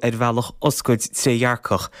ebrú ar bhealach oscaid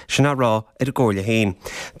tréhearcach sinna rá ar ggóirla héin.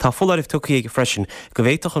 Tá fularibh tucaí ag freisin go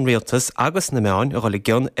bhhéiteach an rialtas agus na meáin a gháil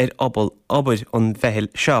gcionn ar obair an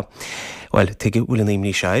bheithil seo. Well, tuige bhfuil an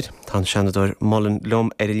imní seid, tá seanador Mullen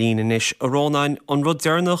lom ar a lína inis a Rónáin an rud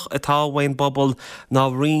dearnach atá bhain bobbal ná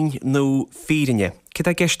rion nó fírinne. Cid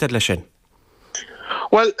a gceiste lei sin?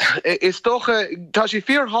 Well, is toch tá sé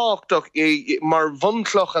fear háach mar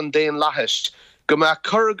bhunclach an déon lathist go me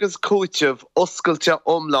chugus cúiteh oscailte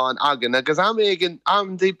omláin agan agus amégin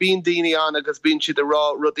amdí bíon daoine an agus bíon siad a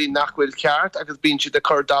rá rudí nachhfuil ceart agus bíon siad a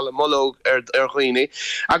chur dal mológ ar chuoine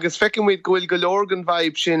agus fecin muid gohfuil go leorgan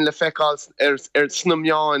bhaib sin le feicáil ar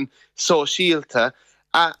snammeáin sóisialta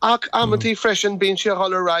ach amtí freisin bíon si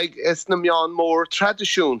hall raig is snammeáin mór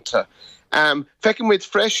tradiisiúnta. Fecin muid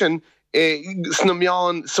freisin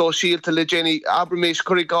snammeáin sóisialta le déine abraméis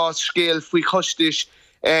chuir gás scéal faoi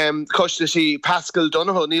Costasí Pascal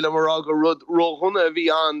Donohoe níla marrá go rud róhunna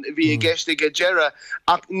bhí a gceiste go deire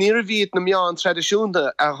ach níor bhíad na meán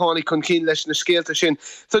tradiisiúnta a tháinig chun cín leis na scéalta sin.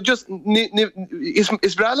 So just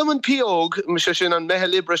is brelam an piog me sin an methe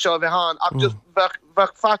libre seo bheith hán ach just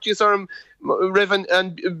bheith fatius orm rivan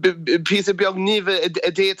an pí a beag níomh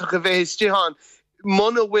a déach a bheith stián.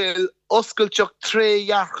 Mona bhfuil oscailteach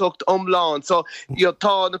tréhearcocht omláin. So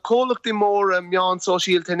tá na cólachtaí mór meán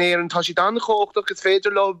sóisialta éireann tá si dan chóchtach is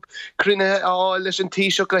féidir lob crunethe leis an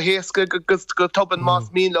tíiseach a héasca agus go toban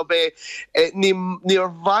más mín lob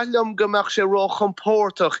níor bhailm gomach sé rá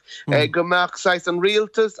chompórtach gomach sais an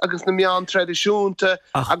rialtas agus na meán tradiisiúnta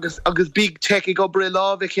agus big tech go bre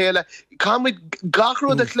lá chéile. Cáid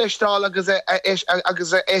gachród a chléistáil agus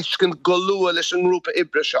a eiscin golúa leis an grúpa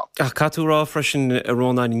ibre seo. Catú rá freisin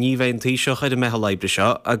Rónáin níomhéin tíiseach ar a methe leibre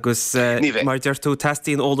seo agus mar deirtú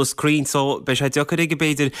testíon ólas crín so be sé deachar ige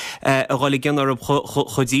beidir a gháil gceannar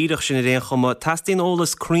chodíireach sin réon chuma testíon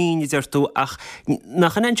ólas crín deirtú ach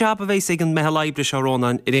nach an jab a bhééis ag an methe leibre seo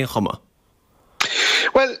Rónáin i réon chuma.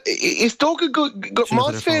 Well, is tóga go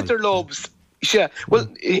más féidir lobs. Yeah, well,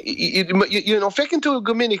 fecinn tú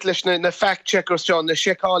go minic leis na fact-checkers John na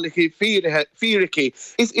seálaí fíricí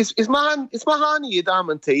is mahaní I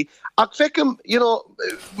dámantí ach fecinn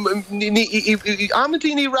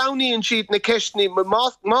amantí ní raníonn siad na ceistní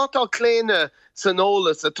mátá cléine san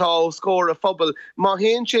ólas atá scór a phobal má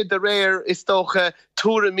héonn siad de réir is tócha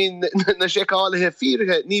túramín na seálathe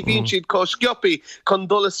fírithe ní bhíonn siad có scioppaí chun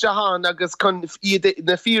dolas teán agus chun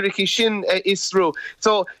na fíricí sin isrú.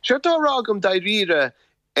 So seirtá rágam daíre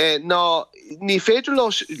ná ní féidir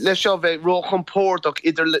le seo bheith róchampórtach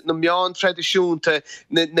idir na meán tradiisiúnta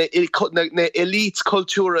na elite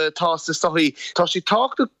cultúra atá sa stoí. Tá sí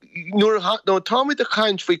táachta nuair táid a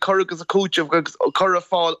chaint faoi chugus a cúteamh agus chur a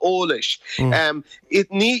fáil ólais.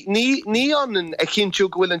 Ní anan a cinú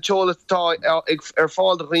go bhfuil an teolatá ar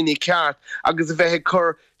fáil a roioine ceart agus a bheith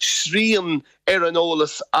chur sríam an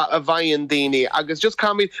ólas a bhain daine agus just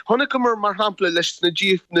cami honnakamar mar hampla leis na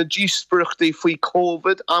díspruchtaí faoi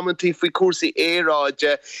COVID amantí faoi cuasaí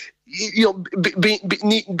éráide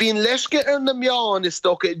bín leisce na meán is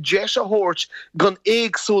stocha deis a hort gan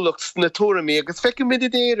éagsúlacht na tuairimí agus feice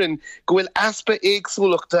mididéireann go bhfuil aspa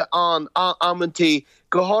éagsúlachta an amantí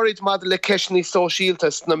go háirid mad le ceisní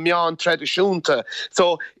sóisialtas na meán tradiisiúnta.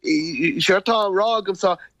 So seirtá rágam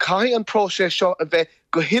sa cai an próses seo a bheith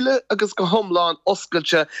go hiile agus go thomláin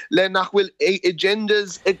oscailte le nach bhfuil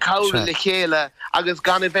agendas i cabhfuil le chéile agus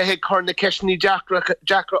gan bheitthe chu na ceisní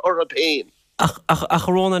deacra Européin. Ach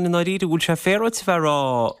róna na ríide bhúlil sé férat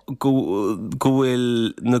bherrá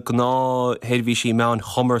gohfuil na gná heirbhí sí meán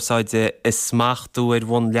chomaráide is smachtú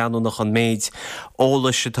bhain leanú nach an méid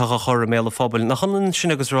ólas se tá chur méle fphobal. Nach an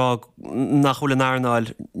sin agus rá nach bhfuil an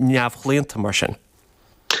airnáil neamhchléanta mar sin.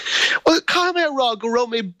 Well, cai mé rá go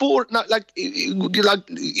raibh mé bór go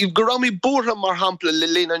raibh mé bóra mar hampla le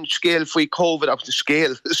linn an scéal faoi COVID ach na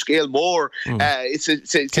scéal mór.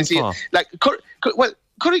 Well,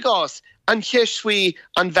 chuig gás an cheisfuí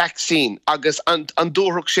an vaccine agus an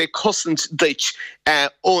dúthach sé cosint deit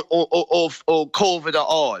ó COVID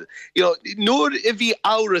aáil. Nuair a bhí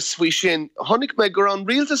áras faoi sin, tháinig me gur an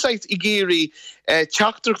rialtasait i géirí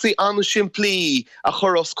teachtarchtaí an siimplí a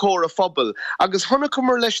chur os córa phobal, agus tháinig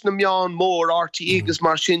leis na meán mór RTE agus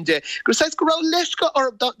mar sin de, gur sais go raibh leisce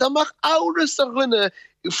orb dámach áras a rinne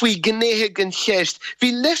faoi gnéthe an cheist.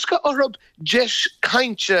 Bhí leisce orb deis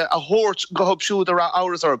cainte a hort go hobsúd a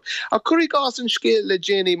áras orb. A chuirigh gás an scéal le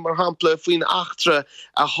Jenny mar hampla faoin achtra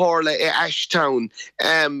a hála i Ashtown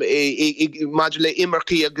maidir le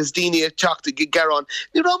imirchaí agus daoine teachta go gearán.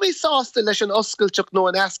 Ní rá mé sásta leis an oscailteach nó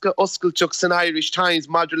an asca oscailteach san Irish Times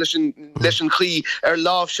maidir leis an chuí ar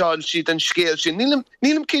lábhseáil siad an scéal sin.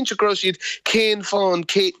 Nílim cinse gro siad céad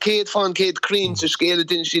crín sa scéal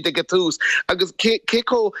din siad ag tús agus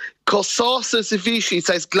Cosásas a bhí si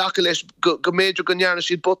sais ghlacha leis go méidir go nearna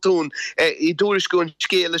siad botún I dúris go an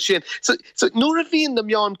scéala sin. So nuair a bhíon na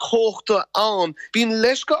meán cóchta an, bhíon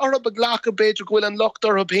leis go orb a ghlacha beidir go bhfuil an locht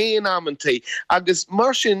orb héin amantí. Agus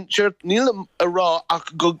mar sin seirt nílam a rá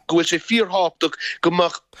ach go bhfuil sé fíorthachtaach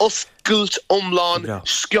gomach oscailt omláin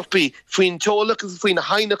scioppi faoin teola agus faoin na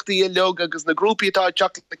hainachtaí I leog agus na grúpaí atá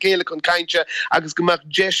teach na céile chun cainte agus gomach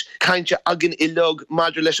deis cainte agin I leog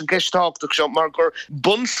maidir leis an ceistáachtaach seo mar gur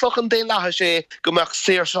bunslach an dé lethe sé gomach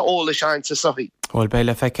séir sa óla sein sa soí. Bhil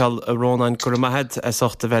béile feiceal a Rónain gur maithe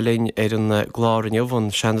soachta bhelín ar an gláir an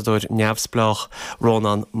jobhann seanadúir neamhsplách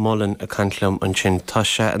Rónan Mullen a canlumm an sin tá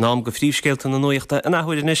sé an am go phríomhscéalta na nuachta in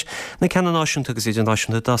ahuiidirnis na ceanna náisiúnta agus idir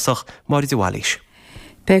náisiúnta dasach mar Bháilís.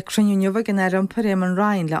 Bekraniuva gan an Paréman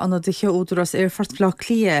Ryan le anadiche údras Airfort Flá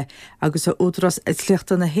Clia agus a údras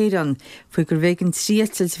itlichtta na héan foi gur vegin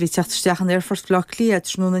tríetil vi techtsteach an Airfort Flá Clia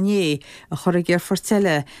trú na né a chorig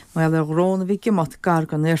Airfortile me le róna vi gemat gar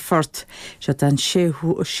gan Airfort se an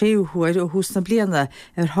séúhuair ó hús na bliana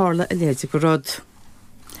hála a léide go rod.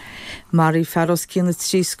 Mari Ferros cíanna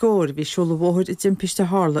trí scór bhí siúla bhóthir I timpiste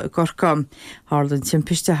hála a gorcam. Hála an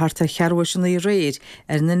timpiste harta chearhhaisina I réir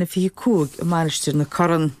nina fi cúg a maristir na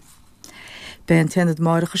coran. Ben tenad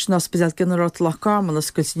marachas nospedal generát Lochgarman a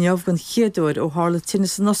scoil neamhgan chéadúir ó hála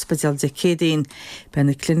tinnis an nospedal de cédain. Ben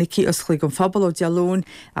na clinicí osclaigh an fabal ó dealún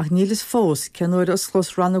ach nílas fós ceanúir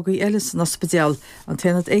osclós ranagaí eiles an nospedal an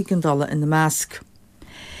tenad eigandala in na measc.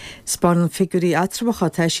 Spáran figurí atrabacha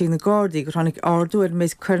tá sí na Gardaí gur tháinig ardú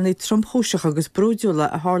méid chuirnaí tromthúiseach agus brúdúla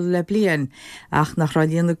a hála le blian ach nach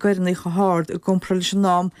rálíonn na gcuirnaí go háard a gcumpra leis an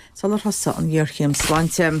nám sal ar thosa an dhearchéim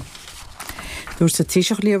sláinte. Dúir sa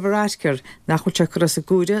tíiseach léomhar aisceir nachhuiil te churas a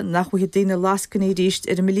gúide nachhuiil daine lascaní ríist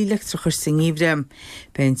ar millí leictrachar san ngíomhre.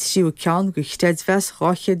 Ben siú ceann go chtéid ves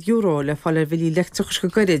 €800 le fáil ar bhilí leictrachar go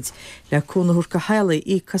gcuid le cúnathúr go heala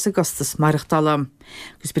I Cas Augustus Marachtalam.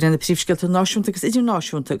 Gus bíanna príomhscéalta náisiúnta agus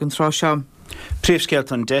idirnáisiúnta an trá seo.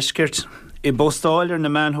 Príomhscéalta an deiscirt. I bostáil ar na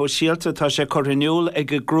meán ó síalta tá sé chorinúil ag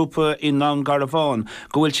go grúpa I nán Garabháin,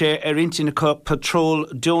 go bhfuil sé ar intína patról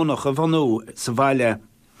deonach a bhanú sa bhaile.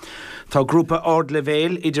 Tá grúpa ord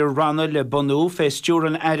levéil idir ranna le bonú fé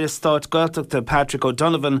stúran Airstát Gaeltachta Patrick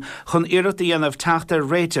O'Donovan chun iireachta dhéanamh teachta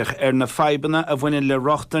réiteach ar na feibanna a bhaineann le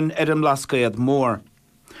rochtain ar an lascaiad mór.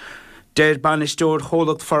 Deir banisteúir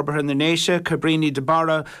cholacht forbartha na néise Cabrini de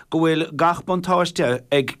Barra go bhfuil gach bontáiste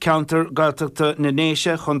ag counter Gaeltachta na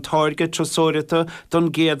néise chun táirge trosóirita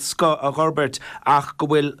don géad sco a Robert ach go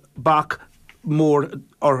bhfuil bach mór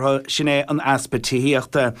ortha sinné an aspa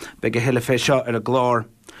tííochta be go heile fé seo ar a glár.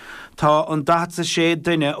 Tá an 16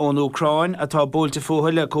 duine ón Ucrain atá bóilte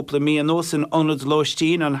fuaithe le cúpla míon san ionad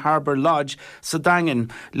Lóistín an Harbour Lodge sa Daingean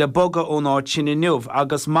le boga ón áit sin inniuh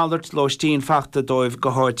agus mallart Lóistín feachta dóibh go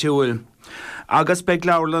háitiúil. Agus beag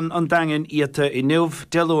leabharlann an Daingean íote inniuh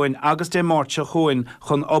deilúin agus dé márte chuin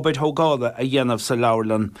chun obaid thógála a dhéanamh sa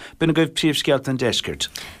leabharlann. Bina goibh príomhscéalt an deiscirt.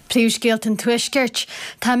 Príomhscéalt an tuiscirt.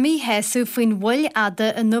 Tá mí heasú faoin bhfuil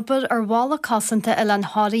ada in nubar ar bhála cosanta i lean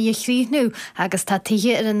háirí a chríochnú agus tá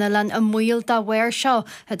tithe ar in lean a muil dá bhair seo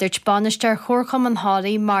a dúirt banisteir chórcham an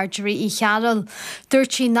háirí Marjorie í Chearil.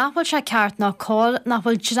 Dúirt sí nachfuil se ceart ná cóil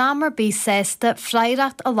nachfuil dramar bí sésta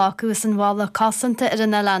freireacht a lácús an bhála cosanta ar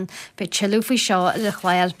in lean be tiilú faoi seo ar a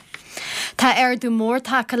chléir. Tá dú mór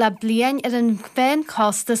take le blian ar an bhein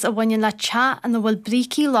costas a bhain le te an bhfuil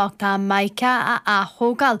brící láchta maica a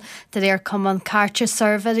thógáil de cum an cáirte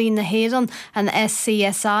serverí na héan an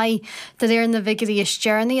SCSI, de na vigarí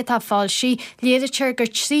istearnaí atá fáilsí léiritir gur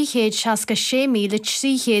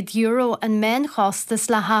 360,300 euro an men costas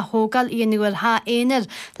le thógáil íonúir éanaar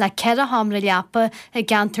le cead hamra leapa a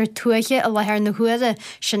gantar tuaithe a lethir na huaire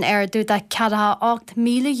sin dú de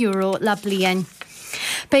 48,000 euro le blian.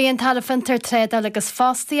 Bé an tarfantar trédal agus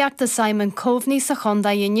fástaíach de Simon Coveney sa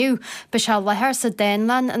chunda inniu, be se lethir sa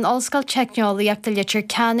Dénlan an ollscoil teicneolaíach de litir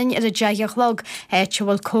canin ar a deigechlog éite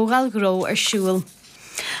bhfuil cógáil gró ar siúil.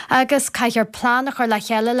 Agus caiithar plánach ar le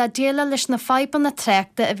cheile le déile leis na feiban na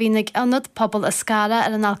tréachta a bhínig anad pobl a scara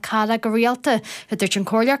ar an Alcara go rialta a dúirt an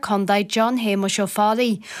cóirlear condaid John Hamish Ó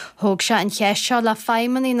Fáraí. Thóg se an cheisio le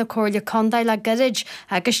feimmaní na cóirlear condaid le garid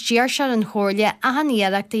agus díar se an chóirle a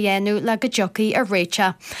haníarach de dhéanú le go jocaí ar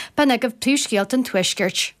réite. Ben agah príomhscéalt an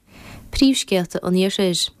tuiscirt. Príomhscéalta an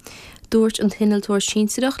íoris. Dúirt an tinaltóir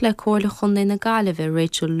sínsirech le cóirla chundaí na Gaillimhe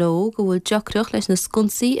Rachel Lowe go bhfuil deocrach leis na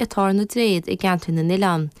sconsaí atá na dréad i gceantar na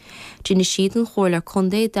Nilan. Dúna siad an chóirlear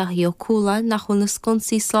condaí dathí ó cúla nach chun na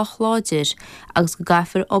sconsaí slách láidir agus go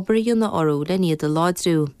gcaithfear obair dhéanana orú le níad a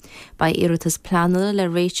láidrú. Ba iiritas planala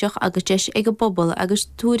le réiteach agus deis ag go bobbal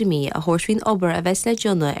agus túramí a thuirsmhín obair a bheits le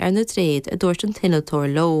dionne ar na dréad a dúirt an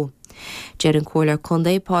tinaltóir Lowe. Deir an cóirlear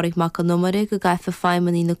condaí páric mac an numara go gaifa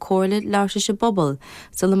feimmaní na cóirla leirse se bobbal,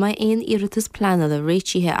 sa le mai aon iiritas planala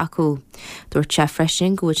réitíthe acu. Dúirt te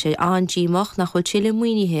freisin go bhfuil sé angímach nach chuil tiile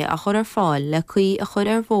muoinithe a chur ar fáil le chuí a chur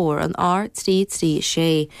ar mhór an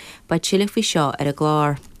R336 ba tiile faoi seo ar a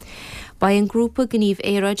glár. By an grúpa gníomh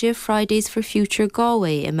éráide Fridays for Future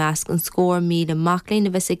Galway i measc an scór míle maclainn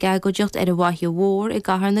a bheits a gagoideocht ar a bhaithí mhór i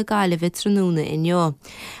gcathair na Gaillimhe tróna inniu.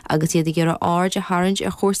 Agus iad a gur áard a tharraingt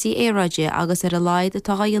ar chórsaí éráide agus ar a laid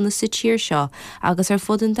atá a dhéanamh sa tír seo agus ar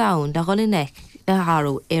fud an domhan de gholinnic le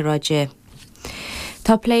tharú éráide.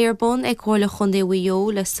 Tá pléir bon ag cóirla chundaí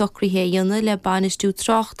uío le socríthe dhéanamh le banistú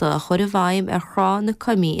tráchta a chur a bhaim ar chrá na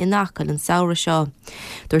cumí in acail an saoire seo.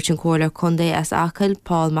 Dúirt an cóirlear condaí as acail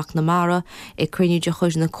Paul McNamara ag cruinniú de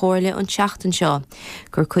chuid na cóirla an teachtain seo,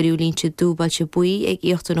 gur chuirú línte dúbailte buí ag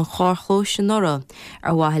íochtú na chárchló sin nora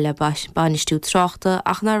ar bhaithe le banistú tráchta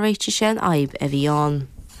ach na réite sin aib a bhí an.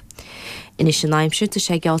 Inis sin aimsir tá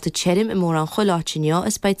sé gealta teirim i mór an choláitineo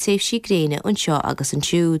is beid séifsí gréine an seo agus an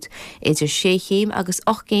siúd, idir 6 agus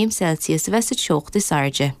 8 Celsius bheits a teocht is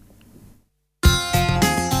airde.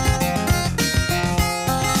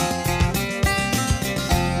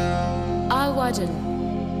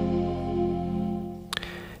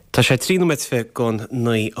 Tá sé trínomidfe gon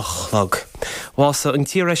 9 chlog. Wasa an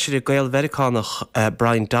tíreisiir gail Vericánach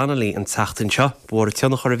Brian Donnelly an teachtain seo, bhór a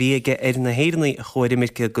teannach ar a bhíige ar na héirnaí a chuir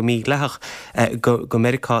imirce go mí lethach go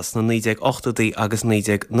Americás na 98 agus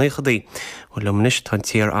 99. Bhfuil lumnis tá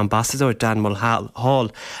tíar ambassador Dan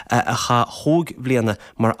Mulhall a cha thóg bbliana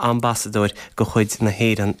mar ambassador go chuid na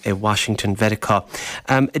héirean i Washington Vericá.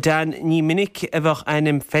 Dan, ní minic a bheith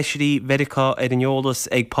einnim feisirí Vericá ar an eolas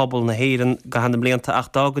ag pobl na héirean go hanam blianta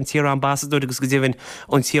 8 dag an tíar ambassador agus go dtíhann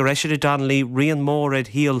an tíreisiir Donnelly rion mór ag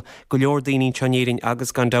híal go leor daoine teanéirin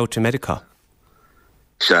agus gan dát America.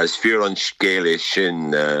 Is fear an scéile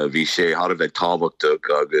sin bhí sé har bheith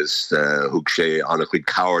tábhachtach agus thug sé anna chuid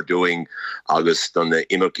cabhar doing agus don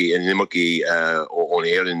imimecí ón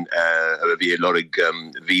éireann a bhí lorig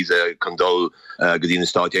vísa condul go dtí na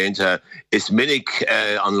Stáit Aontaithe. Is minic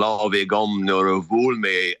an lá bheith gom nuair a bhfuil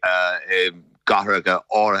mé gathracha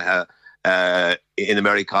áirithe in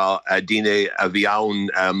America dine a bhí ann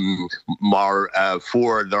mar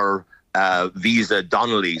for their visa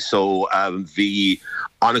Donnelly, so bhí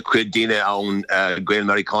anna cuid dine ann Gael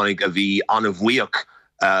Americanic a bhí anna bhuiach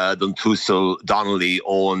don túsal Donnelly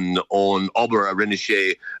ón obair a rinne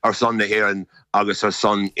sé ar son na héireann agus ar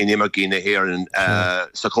son in imimecí na héireann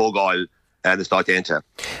sa chógáil na Stáit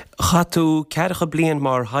Chatú ceiricha blion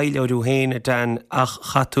mar haileú héine den ach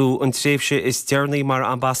chatú an tréfse is dearnaí mar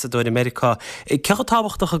ambassador America. Cecha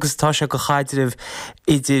táhachtach agus tá se go chaidirh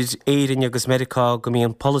idir éirin agus America go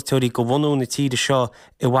mííon polúí go bhhanú na tíide seo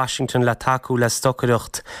i Washington le taú le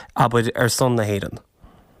stocareacht aber son na héan.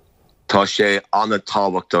 Tá sé anna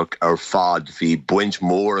táhachtach fad hí buint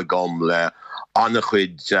mór a gom le anna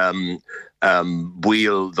chuid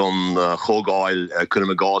buil don chogáil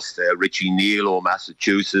chunne gás Richie Neal ó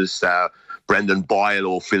Massachusetts, Brendan Boyle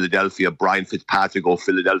ó Philadelphia, Brian Fitzpatrick ó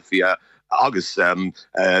Philadelphia, agus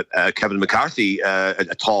Kevin McCarthy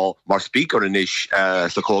atá mar speaker in ish sa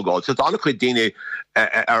chogáil. So anna chuid daine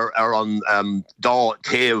an dá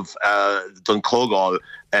taobh don chogáil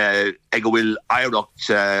ag go bhfuil éireacht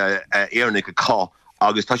éarnig a cá.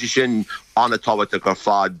 Agus tá sé sin anna tábhacht gur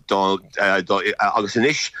fad agus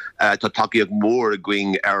inis tá takeíoh mór a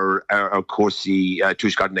going ar cuasaí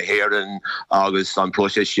túisceart na hÉireann agus an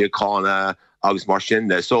próisis siochána agus mar sin.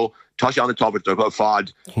 So tá sé anna tábhacht gur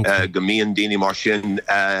fad go mííon daoine mar sin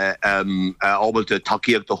ábailte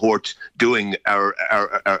takeíoh do thuirt doing ar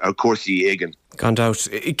cuasaí éigean. Gan doubt.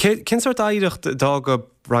 Cin sort éireacht dá go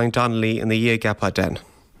Brian Donnelly in the gapa den?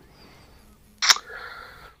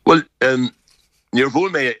 Well, Níor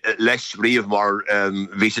bhfuil mé leis riamh mar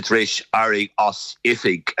vísitréis airí as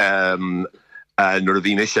ifig nuair a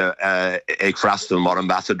bhí mise ag freastal mar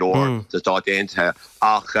ambassador sa Stáit Aontaithe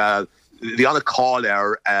ach bhí anna cáil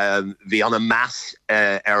bhí anna meas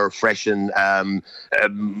freisin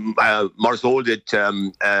mar zóldit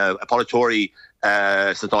apolatóirí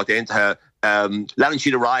sa Stáit Aontaithe lean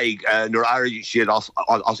siad a raig nuair airí siad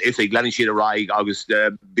as ifig lean siad a raig agus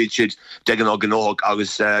bid siad degan á gnóg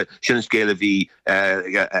agus sin scéile bhí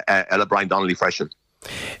eile Brian Donnelly freisin.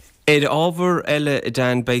 Ábhar eile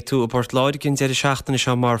den beitú a Port Láidicinn de seachtainna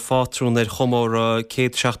se mar fátrún ar chomóra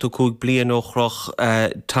 175 bliain óchroch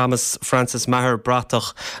Thomas Francis Maher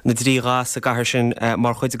bratach na dríghá a gahar sin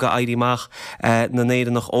mar chuide go airíach na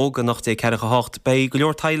néidir nach óga nach é ceiricha hocht. Bei go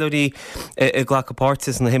leor taileirí i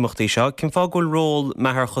ghlachapáirtas na himachtaí seo, cin fá gúil ról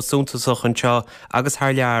Maher chosúntasach an seo agus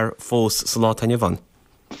thar lear fós sa lá taine bhain.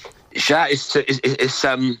 Se is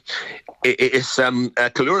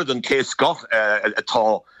calúra don cé scoth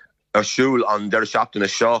atá siúil an deir seachtainna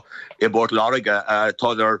seo I Bord Láirge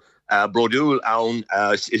tá brodúil ann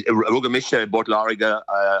rugga mise I Bord Láirge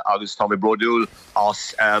agus tá brodúil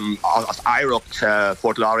as éireacht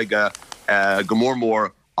Fort Láirge go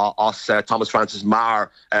mórmór as Thomas Francis Maher.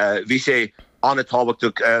 Bhí sé anna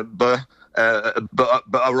tábhachtach a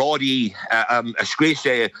rádí a scríb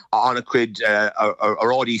sé anna cuid a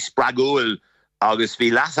rádí spragúil agus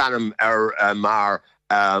bhí leas anam ar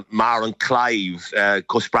mar an Clive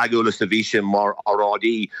cospragúlas na bhí sin mar a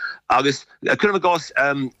rádí. Agus chunne gás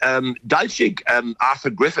dalsigh Arthur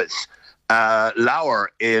Griffiths leabhar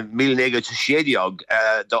I 1960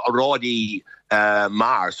 do a rádí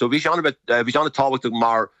mar. So bhí sé anna tábhachtach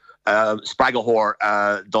mar spragalthóir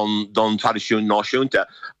don tradiisiún náisiúnta.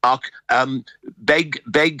 Ach beg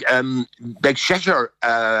séir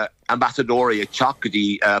ambassadóri ag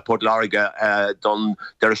teachgadí Port Láirge don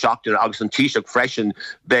deir seachtainna agus an tíiseach freisin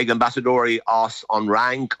beg ambassadóri as an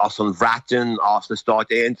Rank, as an Bhreatain, as na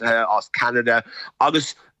Stáit Aontaithe, as Canada,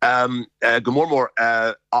 agus go mórmór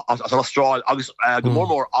as an Austráil, agus go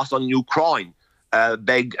mórmór as an Ukraine.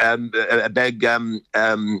 Beg an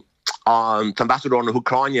ambassador na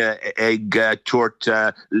Ukraine ag tuairt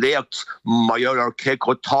léacht maior cé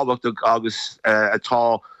go tábhachtach agus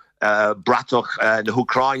atá bratach na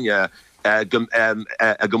Ukraine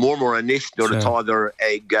go mórmór a níos nuair atáidir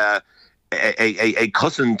ag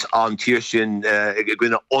cosint an tíir sin ag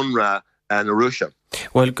gcuine ionra na Rússia.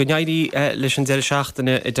 Well, go neirí leis an deir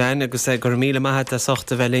seachtainna I den agus gur míle maithe a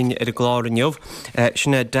sochta bhelín ar a glár an jobh.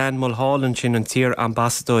 Sinna Dan Mulholland sin an tír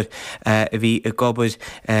ambassador a bhí I gobud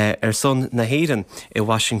ar son na héireann I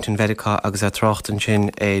Washington Verica agus a trachtan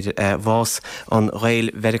sin bhás an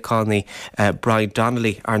réil Vericánaí Brian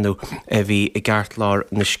Donnelly arnú a bhí I gceartlár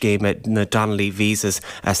na scéime na Donnelly visas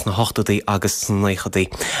as na 8daí agus na 9daí.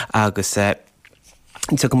 Agus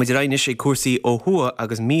So go muidir rainis é cuasaí ó thua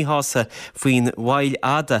agus míhása faoin bhail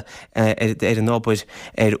ada ar an ábhaid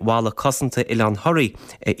ar bhála cosanta I Leán Thoraigh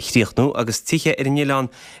chríochnú agus tithe ar an Ileán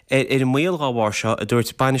ar an mhaolgáhhair seo a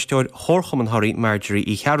dúirt bainisteoir Chorcham an Thoraigh Marjorie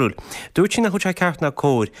I Chearúil. Dúirt sin na chuid ceart na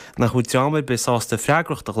cóir na chuid drámaid besásta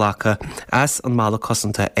freagracht a ghlacha as an mála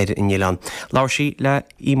cosanta ar an Ileán. Láir sí le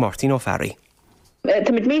I Martin O'Ferry.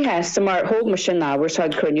 Tamid mi hesta mar hoog mar sin náwer sa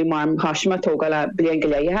cruniú mar hasma tógala blian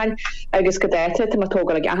goléhan agus godéte tam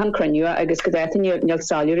tógala ahan cruniú agus godéte neil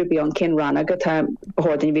salú beyond kin ranna go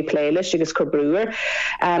behodin vi playlist agus co brewer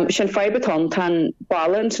sin fiberton tan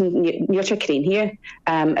balance neil se clean here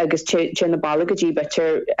agus na ball goji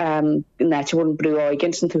better natural brew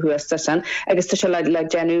agents into huesta san agus te le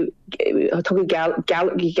genu to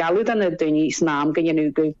galu dan a duni snam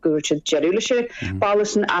genu go jerule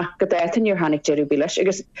balance a godéte in your hannig jeru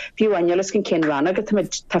agus fiú angelas cin cin ranna go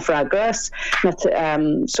tá fragas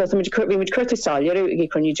so vi mid curta salú ag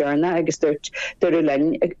cruniú journa agus dúú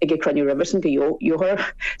lein ag cruniú rivers an go johor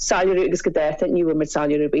salú agus go déta ní mid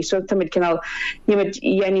salú bé so tá mid cinál ní mid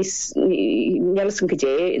ngelas an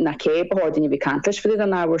godé na cé behordin vi cantas fi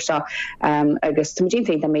an áhar sa agus tá dín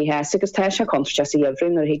teint mé hes agus te se contra a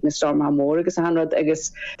jefrin ar hiag na storm mór agus a hanrad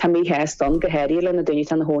agus tá mé hes don gohéir le na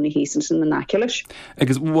duine an na hóna hísan san na nacilis.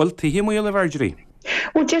 Agus bhil tuhí mé le vergeí.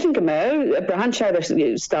 Well, Jetin go me brahanshire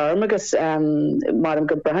storm agus mar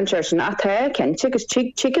go brahanshire san athe kense agus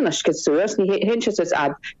chicken as go suas ni hin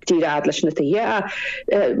ad tí adles na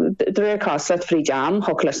hi dre coslet free jam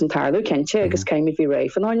hokles an tarlu kense agus kaimi vi ra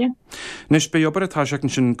fan anja. Nis be ober atá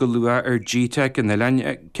sin go lua ar GTech in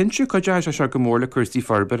lein kinse ko se go mórle curstí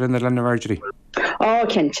farber in le vergeí. Oh,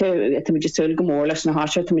 kense mi sul gomórles na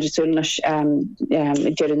hasha mi sul na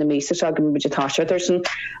jerin na mesa so go mi tasha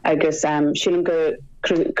agus shilling go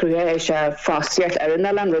crué se fásiart ar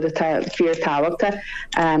an land rud fear táhachtta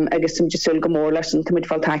agus sim sul gomórlas an timid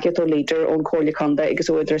fáil takeet ó líidir ón chola conda agus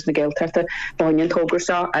óidirs na ggéiltarta bhain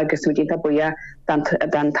tógursá agus mu dínta buia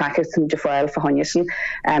dan take sim de fáil fa honnesin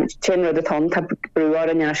tin rud atá tá breúar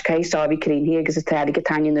an inas caiá hí críní agus is teige go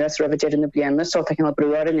taine nuas ravidir na blianana so tá an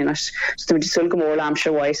breúar an inas sto sul gomórla am se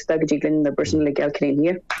weis a go díglinn na bursan le geil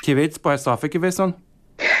críní. Civéid spá sáfa go bhéán?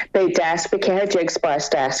 Bei des be ke jigs by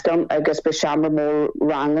stascom agus be chamber mór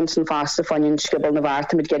rangan san fasta fanin skibal na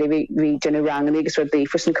varta mit geri vi genu rangan agus ru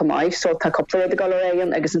défers kamai so tá couple de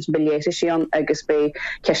galerian agus an billéte sian agus be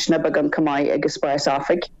kena began kamai agus by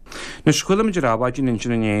safig. Na skole me rabajin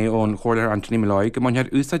inné ón choir Anthony Malloy go man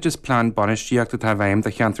úsa just plan banistíachta tá bhéim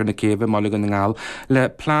de cheantar na céve mal gan ngáil le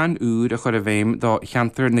plán úr a chur a bhéim dá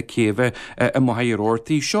cheantar na céve a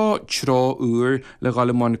mahairortaí seo trá úr le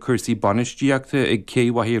galán cursí banistíachta ag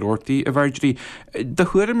céhhairortaí a bhardirí de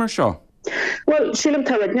chuir mar seo. Well, Shillam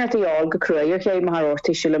Taradnat all go cruir ché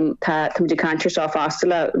maharorti Shillam tamdi countries off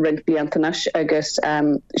astala rent biantanas agus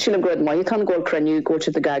Shillam grad maitan gol crenu go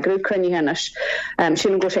to the gagru crenu henash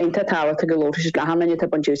Shillam go inta tawa to galotish lahaman ta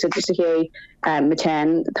bonjusa dishe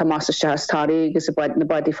meten tamas shastari agus about na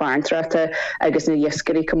body farntrata agus na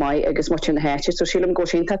yeskari kamai agus much in the hatch so Shillam go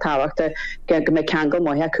inta tawa to get me kangle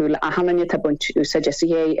moya cool ahaman ta bonjusa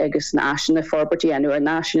dishe agus na ashna forberty anu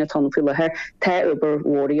na ashna ton fila her ta uber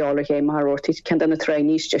wori all he maharorti kenda na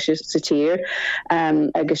trainees just sa tír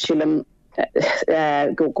agus Shillam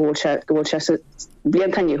go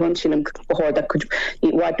blian tan hunn sílim behoda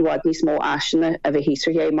wad nís mó asna a bheit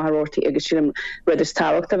hísir hé maharorti agus sílim rudis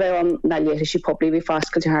táhacht a bheith an na léir sí pobli vi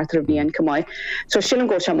fascail hartar bíon cumai. So sílim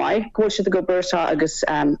go se mai go si go bursa agus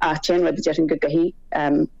atén rud jetin go gahí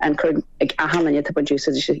an chun ag ahanana a bonjusa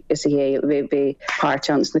is hé bheit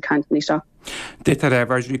páirtans na cantní sa. Dé a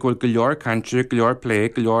raibhar go go leor country, go leor play,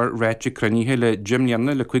 go leor réite cruníthe le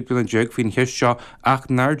Jimlianna le cuig an jug fin his seo ach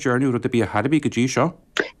nar journey rud a bí a hadbí go dtí seo.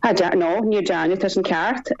 No, ní Janu tas an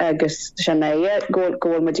ceart agus senéie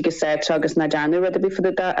ggóil mu go sé agus na Janu rud a bí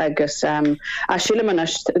fuda agus a síle man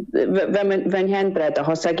bhain hen bred a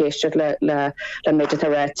hosa géiste le méid a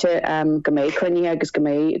réite go méid chuine agus go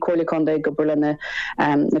méid chola condé go bula na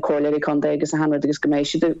choirí condé agus a han agus go méid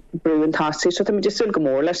si de brúin tasí so mu sul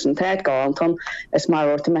gomór leis an teid gáilton is mar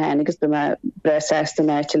orta hen agus be me bre sésta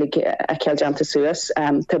méitili a ceil jamta suas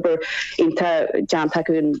tubar inta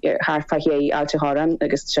jamtaún haar fahé alteharan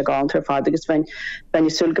agus se gáantar fád agus bhain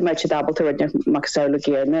sulga meid se dabalta rudne mac saola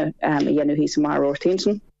géarna dhéanú hí sa mar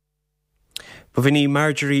ortainson. Ba bhí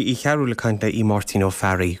Marjorie I chearúla canta I Martin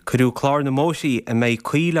O'Farry. Curú chlár na móí a méid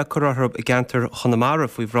cuiile churthb I gantar chonamara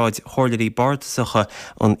faoi bhráid chóirlaí bardasacha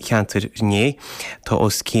an cheantar né. Tá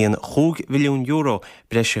os cían €5 milliún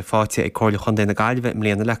breise fáte ag cóirla chundé na gaiilbh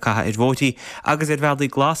mléana le catha ar bhótaí agus ar bhealdaí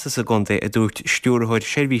glasas a gundé a dúirt stúrthóid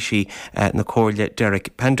seirbhísí na cóirla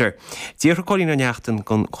Derek Pender. Díochar cóirí na neachtain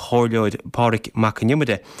gon chóirleoid Pádraig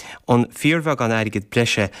McNimmide an fíormheh an airigid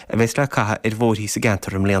breise a bheits le catha ar bhótaí sa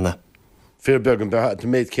gantar mléana. Fairbergen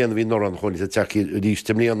méid céan bhí nó an chola teí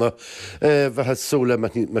ríiste mlíanana bheit súla me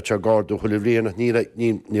te gáú chuil réanana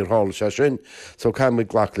ní hála se sin, so caiimi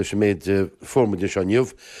ghlach leis méid formide se nniuh.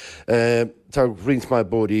 Tá rins mai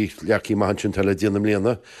bóí leachí mai sin tal déanana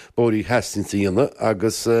mlíana, bóí hestin íana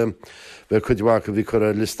agus bheit chuidhhacha bhí chu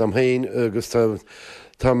a list am héin agus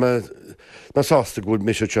tá sásta gúil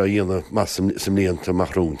mis se dhéana más sem líanta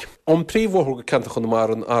marrún. An príomhthú go centa chun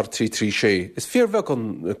mar an R336. Is fearbheh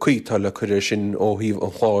an cuital le chuir sin ó híomh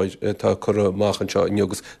an chláid tá chur máchan seo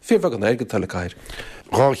agus fearbheh an aige tal caiir.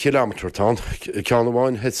 3 kilometr tá cean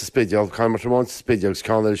bháin het sa spéideal caimartáin spéideag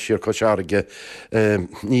cána siar coseige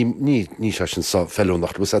ní se sin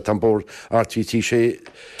fellúnacht bus an bór RTT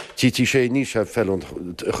sé ní se fellún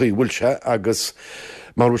chuí bhfuil se agus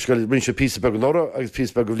mar go rin se pí be nóra agus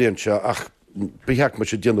pí be go bléonse ach beheach me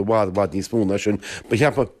se déanana bhád níos múna sin,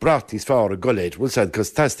 beheappa brat níos fáir a goléid, bhfuil sé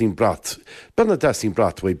cos testín brat. Benna testín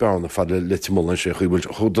brat bhfuil bena fad le múlan se chuhfuil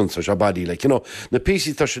chudunsa se badí le. Na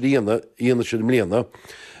píí tá se íana se mléana,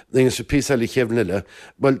 Níos se písa le chéimlile,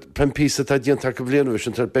 bhil pen písa tá díanta go bléanú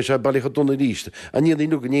sin tar be se bailí chu donna ríist. A níana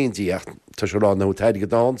nu gnéondíocht tá se rá na teige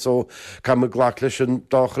dá, so cam ghlach leis an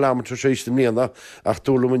 2 kilometr 6 mlíana ach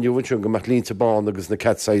túla an dúhain sin go mar línta bán agus na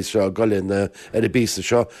catsáis seo golinn ar a bísa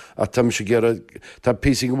seo a tam se ggéar tá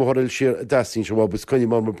písa go mthil siar a deín se bhbus chuine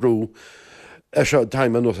mar brú. Se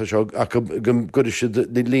taim an nó seo a go se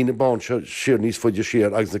lína bán siar níos fuidir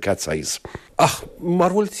siar agus na catsáis. Ach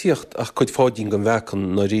mar bhfuil tíocht ach chuid fádín go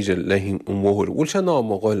bhechan na ríide lehín an móthir. Bhfuil se ná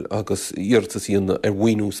máil agus íirtas íonna ar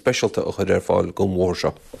bhaoinú speisialta a chur ar fáil go mór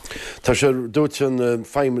seo. Tá sé dúirt an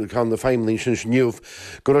chu na feimlín sin sniuh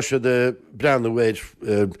go se de breanhhéid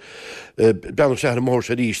brean se mór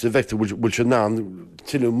se ríist, bheicta bhfuil se ná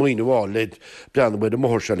tinú muoine bháil le breanhhéid a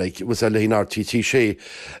mór se le bhs le hín RTT sé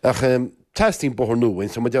ach testing bohar nuin,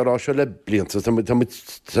 so dearrá se le blianta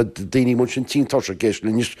daoine mun sin tí se géis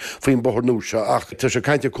le níos faoin bohar nú se ach tá se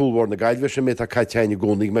caiinte coolhhar na gaiilhhe sem mé a caiiteine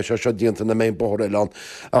gúnig me se díanta na mé bohar eán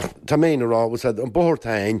ach tá méinrá was an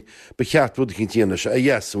bohartain be cheatbúd cinn tíana se a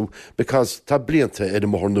dhéasú because tá blianta ar an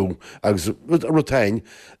mór nú agus rutain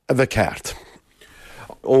a bheith ceart.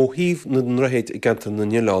 Ó híomh na rahéid i ganta na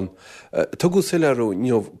Nílan. Tugu sileú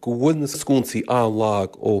neomh go bhfuil na scúnsaí an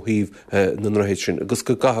lág ó híomh na rahéid sin, agus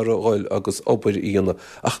go gahar áil agus obair íana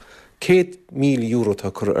ach 100,000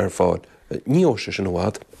 tá chur ar fáil. Ní ó se sin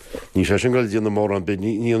bhád. Ní sé sin goil díana mór an bid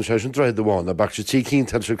ní an sé sin dreid amháin, a bach sé tí cín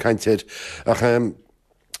tal se caiinteid ach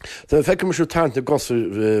Tá feice mar tarnta gosú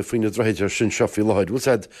faoine dreidir sin seoí leid. Bhil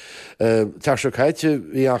said tá se caiite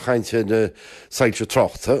bhí an chainte na saite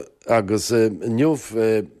trochta agus neomh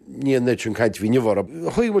níon net an caiint hí nehhar.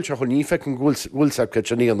 Chuhfuil se chu ní fecin bhúlsa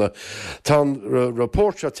ceníana tá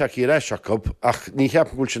rapórte teí réiseach ach ní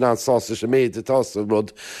cheapan bhúil sin ansásta sem méid atásta rud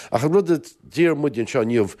ach rud dír muidinn seo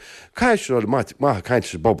níomh caiisiú maithe caiinte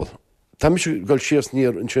se bobbal. Tá mis goil sios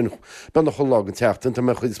níor an sin ben nach cholág an teachtain, tá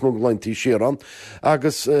me chuid smó leintí siar an,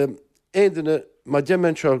 agus éidirna má de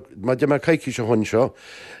caiici se chun seo,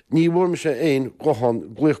 ní bhfuir me sé éon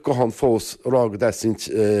gluich gohan fós rága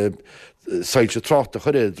deint sailte tráta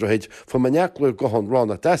choréid roiid fu man neachlú gohan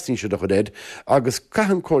rána deín se a choréid, agus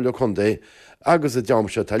caihan cóla chundé agus a deam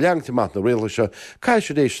se tá leangta mat na réile se cai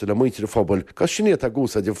sé rééisiste le muinte a fphobal, Ca sinné a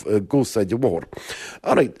gúsaid de mór.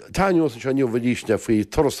 Táú se nniuh líisne faoi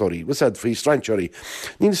torasóí, was faoi Strainteirí.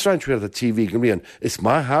 Nín Straintir a TV go mríon is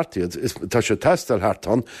má hátiad tá se testal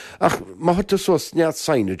hátan ach má thuta sos nead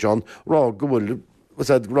saine John rá go bhfuil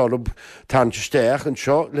ráb tanteteach an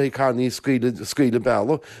seo le cáí scríle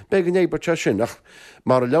bailú, be an ébar sin ach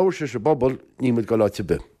mar a leir se bobbal níimiid go láite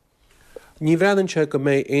be. Ní bhreann se go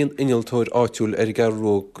mé éon inaltóir áitiúil ar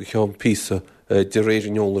garró chean písa de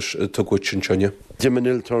réidirneolalas tuguid sin senne.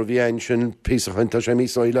 Dimaniltar bhíon sin písachaanta sé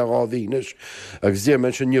mísáile áhínes, agus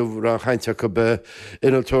déman sin nniuh an chainte go be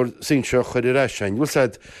inaltóir síseo chuir i réisiin. Bhfuil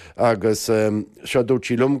said agus se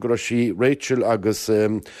dúirtílumm go sí Rachel agus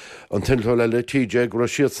an tinló le TJ go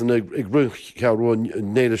siotsan ag brú chearú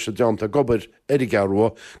néile se deanta gobar éidir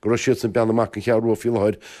garú go siotsan beanach an chearú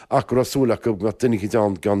fiáid ach go rasúla go na duine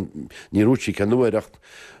dean gan níútí can nuireacht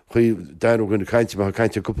chuí daú gon caiinte a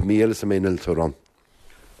caiinte cúpa míile sa mé inaltórán.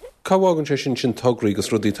 Cáhágann sé sin sin tugraí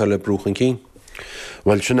agus rudí tal le brúchan cín?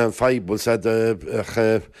 Well sin an feibul said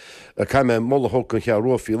caiime mollthócan che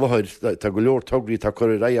rofií leid tá go leor tugraí tá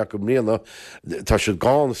chuir réach go mléana tá se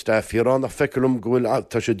gáin staff hirán nach feculum gohfuil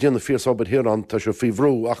tá sé déanana fíosábad hirán tá se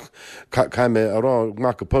fihhrú ach caiime ará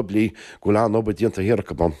mac a publií gohfuil an obaid dieanta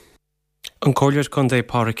hiachcha ban. An cóir chundé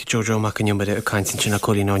páric Jojo Macaniumide a caiintin sin na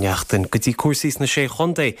cholínáneachtain, go dtí cuasís na sé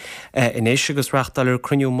chundé in éis agus reachtalir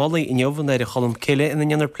cruniú mollaí in jobhan éidir cholam ciile ina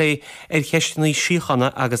dhéanaar plé ar cheistnaí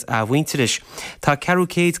síochanna agus ahhaintiris. Tá ceú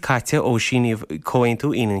céad caite ó síníomh cóhaintú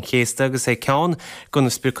inan chéasta agus é ceann gon na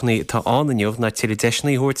spircnaí tá an inniuh na tiile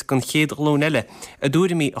deisnaí thuirt gon chéad glón eile a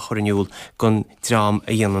dúrimí a choriniúil gon drám a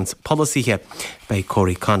dhéanans polisíthe. Bei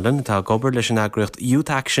Corey Conlon tá gobar leis an agriocht Youth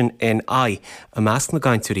Action NI a meas na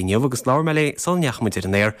gaiintúí neamh agus láir meile solneach muidir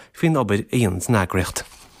an éir fin obair a dhéanans na agriocht.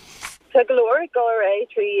 Tá golóir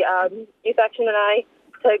trí Youth Action NI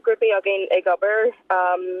tá grúpaí agin ag gobar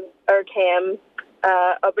ar céim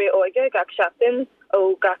obair óige gach seachtain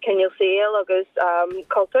ó gach ceiniil síl agus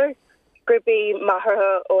cultúr. Grúpaí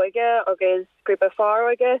maithartha óige agus grúpa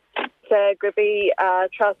far óige tá grúpaí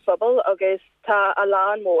Transphobal agus tá a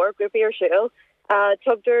lán mór grúpaí ar siúil.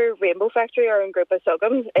 Tugtar Rainbow Factory ar an grúpa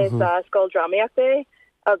sogam is Skull Dramaíachta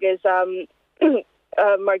agus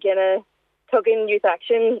margina tugin Youth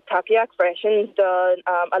Action takeíach freisin don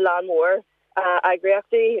a lán mór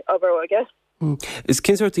agriachtaí obair óige. Is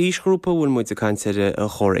cinsort ísgrúpa bhfuil muid a caiintear a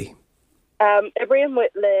choirí? Ibrion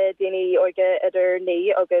muid le daoine óige idir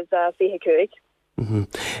ní agus fiche cuaig.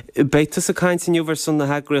 Beitas a caiintinniuhar san na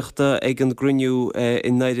hagraachta ag an gruniú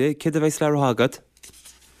in naide, cid a bheits le hagad?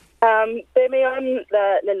 Be mé an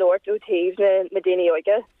le Lord útíh na daine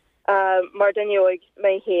óige. Mar daine óig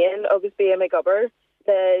mé héan agus bí me gobar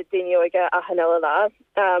le daine óige a hanile lá.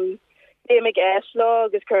 Bé me eislá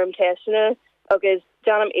agus chum teisina agus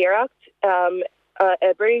Janam Iireacht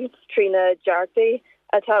Ibri trína Jartaí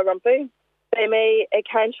atá rumpa. Bé mé ag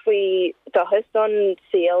caint faoi dochas don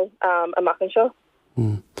síl amachchan seo.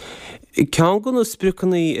 Cean go na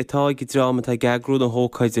sprucannaí atá ag drama tá gagrú na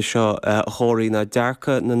hócaide seo a chóirí na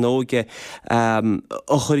dearcha na nóige a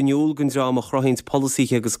choirniúil gon drama chrochaint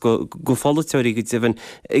polisíthe agus go folateoirí go dibhann.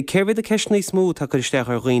 Céirhid a ceisnaí smú tá chuisteach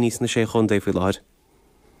ar ghaoinís na sé chundé faoi láir?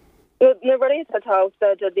 Na ruí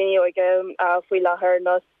atáta do daine óige faoi láthair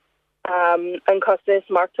nas an costas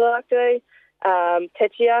martalachta,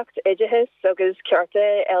 titiacht, idihis agus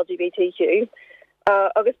cearta LGBTQ.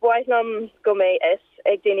 Agus buithnam go mé is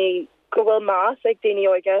ag daine go bhfuil más ag daine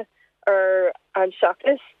óige ar an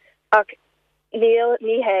seachtas ach níl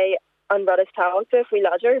ní hé an rud is táhachta faoi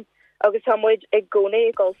láidir agus tá muid ag gcónaí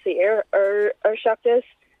ag gáil saoir ar seachtas.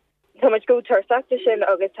 Tá muid go tuairseachta sin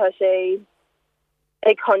agus tá sé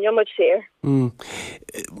ag chonneam muid séir.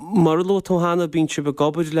 Mar lo tóhanana bín si be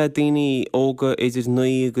gobair le daoine óga idir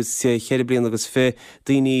 9 agus cheir bliana agus fé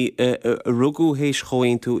daoine rugú hééis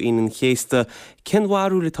choin tú inan chéasta.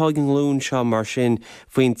 Cenhharú le tágin lún seo mar sin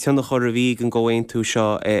faoin tionna chur a bhí an ggóin tú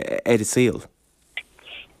seo ar a síl?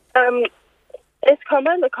 Is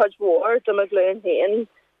cuma le cod mór do a glún héin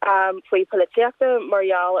faoi políteachta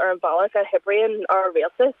marall ar an ballach a Hibrion ar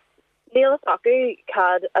réaltas. Níl acu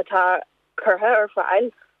cad atá curtha ar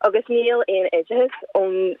fáil agus níl éon idihis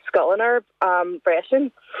ón scollanar breisin.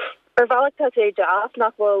 Ar bhealach tá sé deas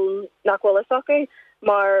nach bhfuil is acu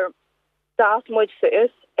mar das muid suas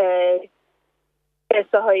is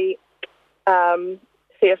a haid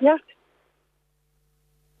suasneacht.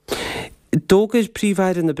 Dógad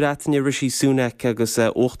príomhhaid na Breataine Rishi Sunak agus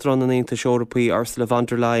Óchtrán an Aontas Eorpaí Ursula von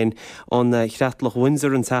der Leyen an Chreatlach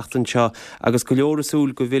Windsor an teachtain seo agus go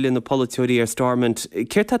leorasúil go bhfuil na politeoirí ar Stormont.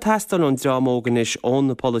 Céir tá teastal an drámóganis ón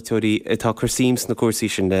na politeoirí atá chuirsíms na cuasaí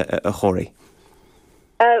sin a choirí?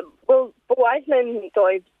 Well, bhhaithnin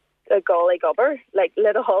dóibh a gáil ag gobar, like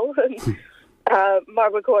lit a hull,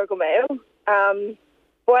 mar bhcóir go méil.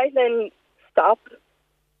 Bhhaithnin stop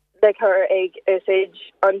like her ag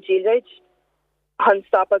usage an ddíideid han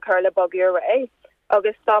stop a chur le bogí ré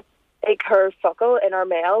agus stop ag chur focail in ar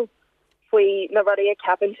mail faoi na rudí a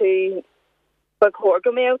ceapan tú ba chóir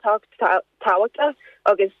go méil táhachta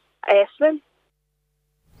agus éislinn.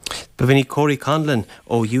 Ba bhíní Corey Conlon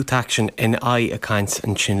ó Youth Action NI a caint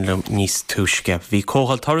an sinlumm níos túisce. Bhí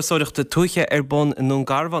cóhall tarasóireachta tuiche ar bon in nún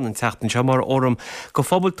garbhan an teachtain se mar orm go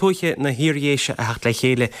fphobal tuiche na hiríéise a hecht le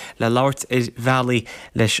chéile le láirt ar bhealaí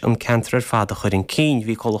leis an cantar ar fada chuir an cín.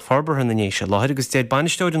 Bhí chola farbartha na néise láthir agus déad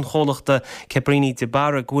banisteoid an cholaachta Ceibríní de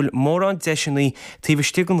Barra ghfuil mór an deisinaí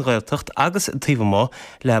tíomhstig an Ghaeltacht agus tíomh má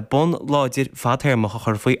le bon láidir fadthéirmeach a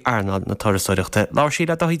chur faoi airnal na tarasóireachta. Láir sí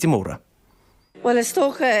le dahí de móra. Well is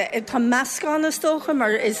stocha tá meascán is stocha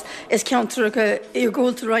mar is ceantar ar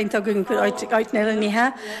ggóilta roiint a gon áitnéile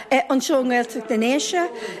níthe. An seongéilteach den éise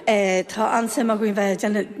tá ansim a gin bheith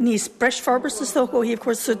níos breis farbers is stocha ó híomh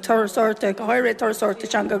cuasú tarsáirta go háir tarsáirta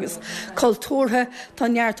teanga agus cultúrtha tá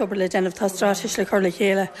neart obair le déanamh tá stráis le chuir le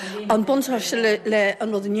chéile. An buntáiste le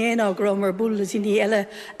an rud anéana go mar búla daoine eile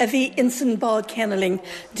a bhí insan bád kenneling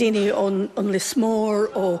daoine an Lismór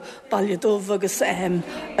ó Balladómh agus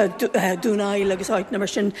Dúnail agus áit na mar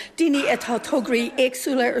sin daoine atá tugraí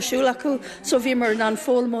éagsúla ar siúla acu, so bhí mar an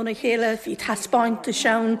fólmóna chéile, bhí taspáint a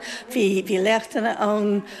seán, bhí leachtainna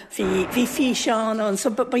ann, bhí fí seán an, so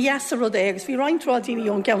ba dheas a rud agus bhí reintrá daoine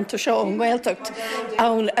ón ceantar seo an Gaeltacht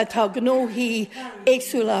ann atá gnóthaí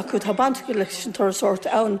éagsúla acu tá bantacha leis an tarasórt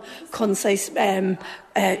ann chun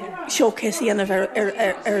seocésaí anamh ar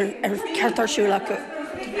ceartar siúla acu.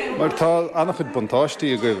 Mar tá annach chud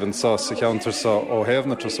buntáistí a goibhann sa cheantar sa ó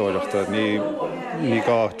héamhna trasóireachta ní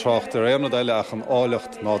gá trácht ar éamna eile ach an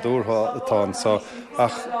áileacht nádúrtha atá sa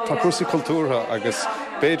ach tá cuasaí cultúrtha agus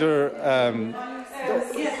beidir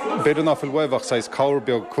náfuil webhach sais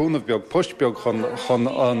cabharbeag, cúnamhbeag, puistbeag chun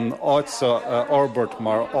an áit sa Orbert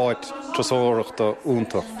mar áit trasóireachta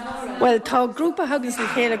úntach. Well, tá grúpa hagus le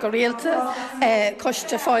chéile go réalta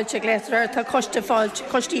coiste fáilte gléitrar, tá costí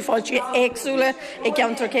fáilte éagsúla I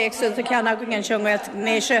ceantar éagsúla tá cean agan an seongailt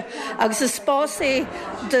néise, agus is spás é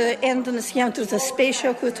de endan is cheantar a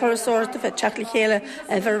spéisio chu tarasóirta bheith teach le chéile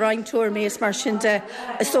bheith reinintúir méos mar sin de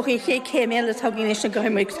is tóchaí chéim eile tá gnééis na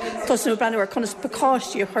gaiimiid tosnú breanúir chunas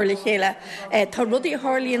pacáistí a chuir le chéile. Tá rudaí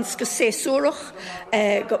hálíonn go séúrach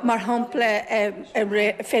mar hampla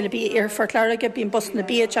félibí ar fortlaige bíon bos na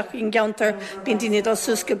bí teach geantar bíon daine dá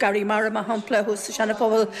sus go garí mar a hampla hús sa sena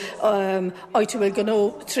pobl áitiúil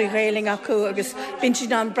gó trí réling acu agus bíon si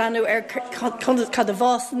ná breanú ar cad a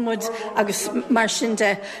bhásan mud agus mar sin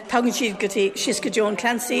de tagann siad go sios go John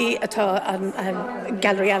Clancy atá an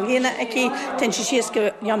Gallery Alína aici, ten si sios go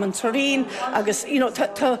Yaman Turín agus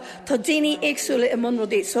tá daoine éagsúla I mun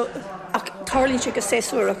rudí so tarlín se go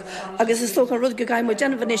séúach agus is tócha rud go gaim mu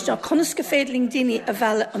denmhanéis ná conas go féidling daoine a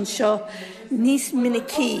bheile an seo níos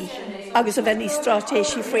minicí agus a bheith níos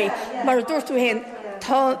strátéisi frio. Mar a dúirtú héin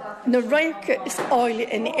tá na réice is áile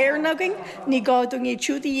in airnaging ní gáún í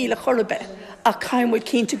túdaí le chorbe a caiimmuid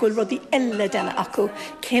cinnta goil rudí eile denna acu,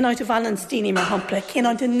 céáid a bhalan daoine mar hampla,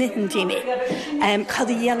 céáid a nihan daoine cad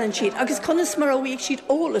a dhéanaan siad, agus conas mar a bhíoh siad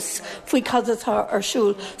ólas faoi cadatá ar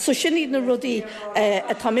siúl. So sin iad na rudaí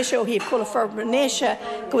atá mise ó híomh chola farbanéise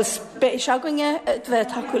go seagange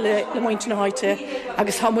bheith taú le muinte na háite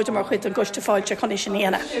agus hamúid mar chuid an goiste fáilte chuné sin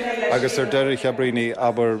héana. Agus ar deir cheabríní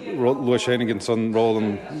aber luishénigin san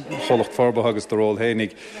rólan cholacht farba agus do ról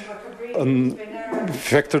hénig an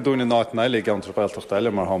Vector dúna náit neile gantar beilteach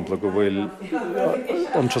eile mar hampla go bhfuil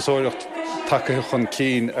an trasóireacht take chun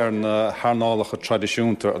cín ar na hánálacha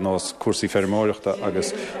tradiisiúnta an nás cuasaí fermóireachta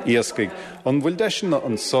agus íascaig. An bhfuil deisina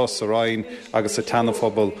an sás a rain agus a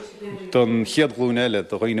teanafabal don chiadglún eile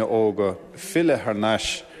do roiine óga fille ar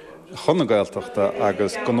neis chuna gailteachta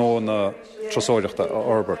agus gnóna trasóireachta a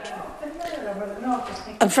Orbert.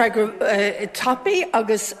 An freigur tapí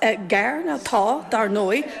agus gear na tá dar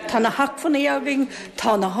nói, tá na hacfannaí agin,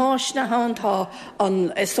 tá na háisna hán, tá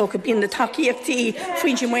an socha bíon na takeíochtaí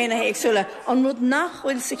faoin sin muoine éagsúla, an rud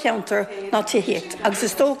nachhfuil sa cheantar ná tuíocht. Agus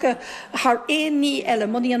is tócha th éon ní eile,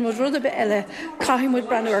 muí an rud be eile caiimmuid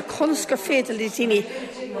breanú ar conas gur féidir le daoine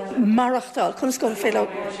marachtal, conas gur féile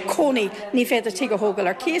cónaí ní féidir tuige thógáil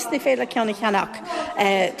ar céas ní féile ceanna cheannach.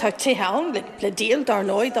 Tá tuthe le díal dar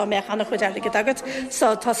nói dá meach annach chuid airla go agad,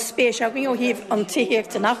 so tá spéis agin ó híomh an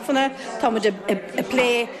tuíocht an nachfanna, tá muid a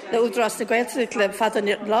plé le údras na Gaeltacht le fadan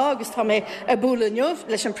lá agus tá mé a búla neomh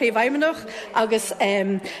leis an príomhhaimimeach agus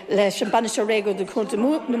leis an banisteir régo do chunta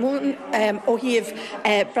na mún ó híomh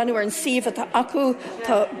breanúir an siomh tá acu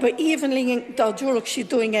tá ba íhanlinging dá dúach si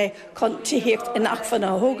doing chun tuíocht in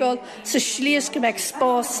achfanna a thógáil sa slíos go meid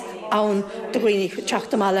spás ann do roioine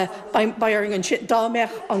teachtamála baing an sin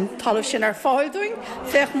dámeach an talamh sin ar fáilúing,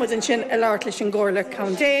 fech mud an sin a leir leis an ggóirla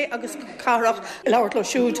Candé agus carach leir le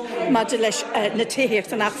siúd mad leis na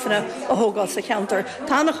tuíocht an achfanna a thógáil sa cheantar.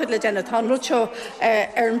 Tá nach chud le déine tá ruteo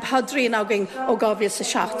ar an padríon agin ó gábhíal sa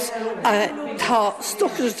seacht. Tá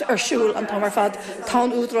stochart ar siúl an tá mar fad tá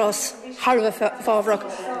údrás Harbh fábhrach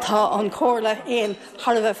tá an cóirla éon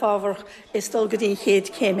Harbh fábhrach is dul go dtíon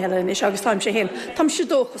chéad céim is agus táim sé héin. Tám si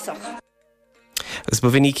dóchasach. Agus ba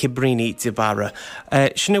bhíní cibríní de bara.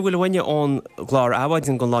 Sinna bhfuil bhaine ón glár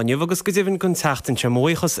áhaidin go láineh agus go dtíhann gon teachtain se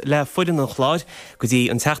móchas le fuidan an chláid, go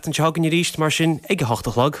dtí an teachtain se hagan ríist mar sin ag go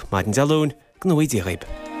 8 maidin deún go nóidí raib.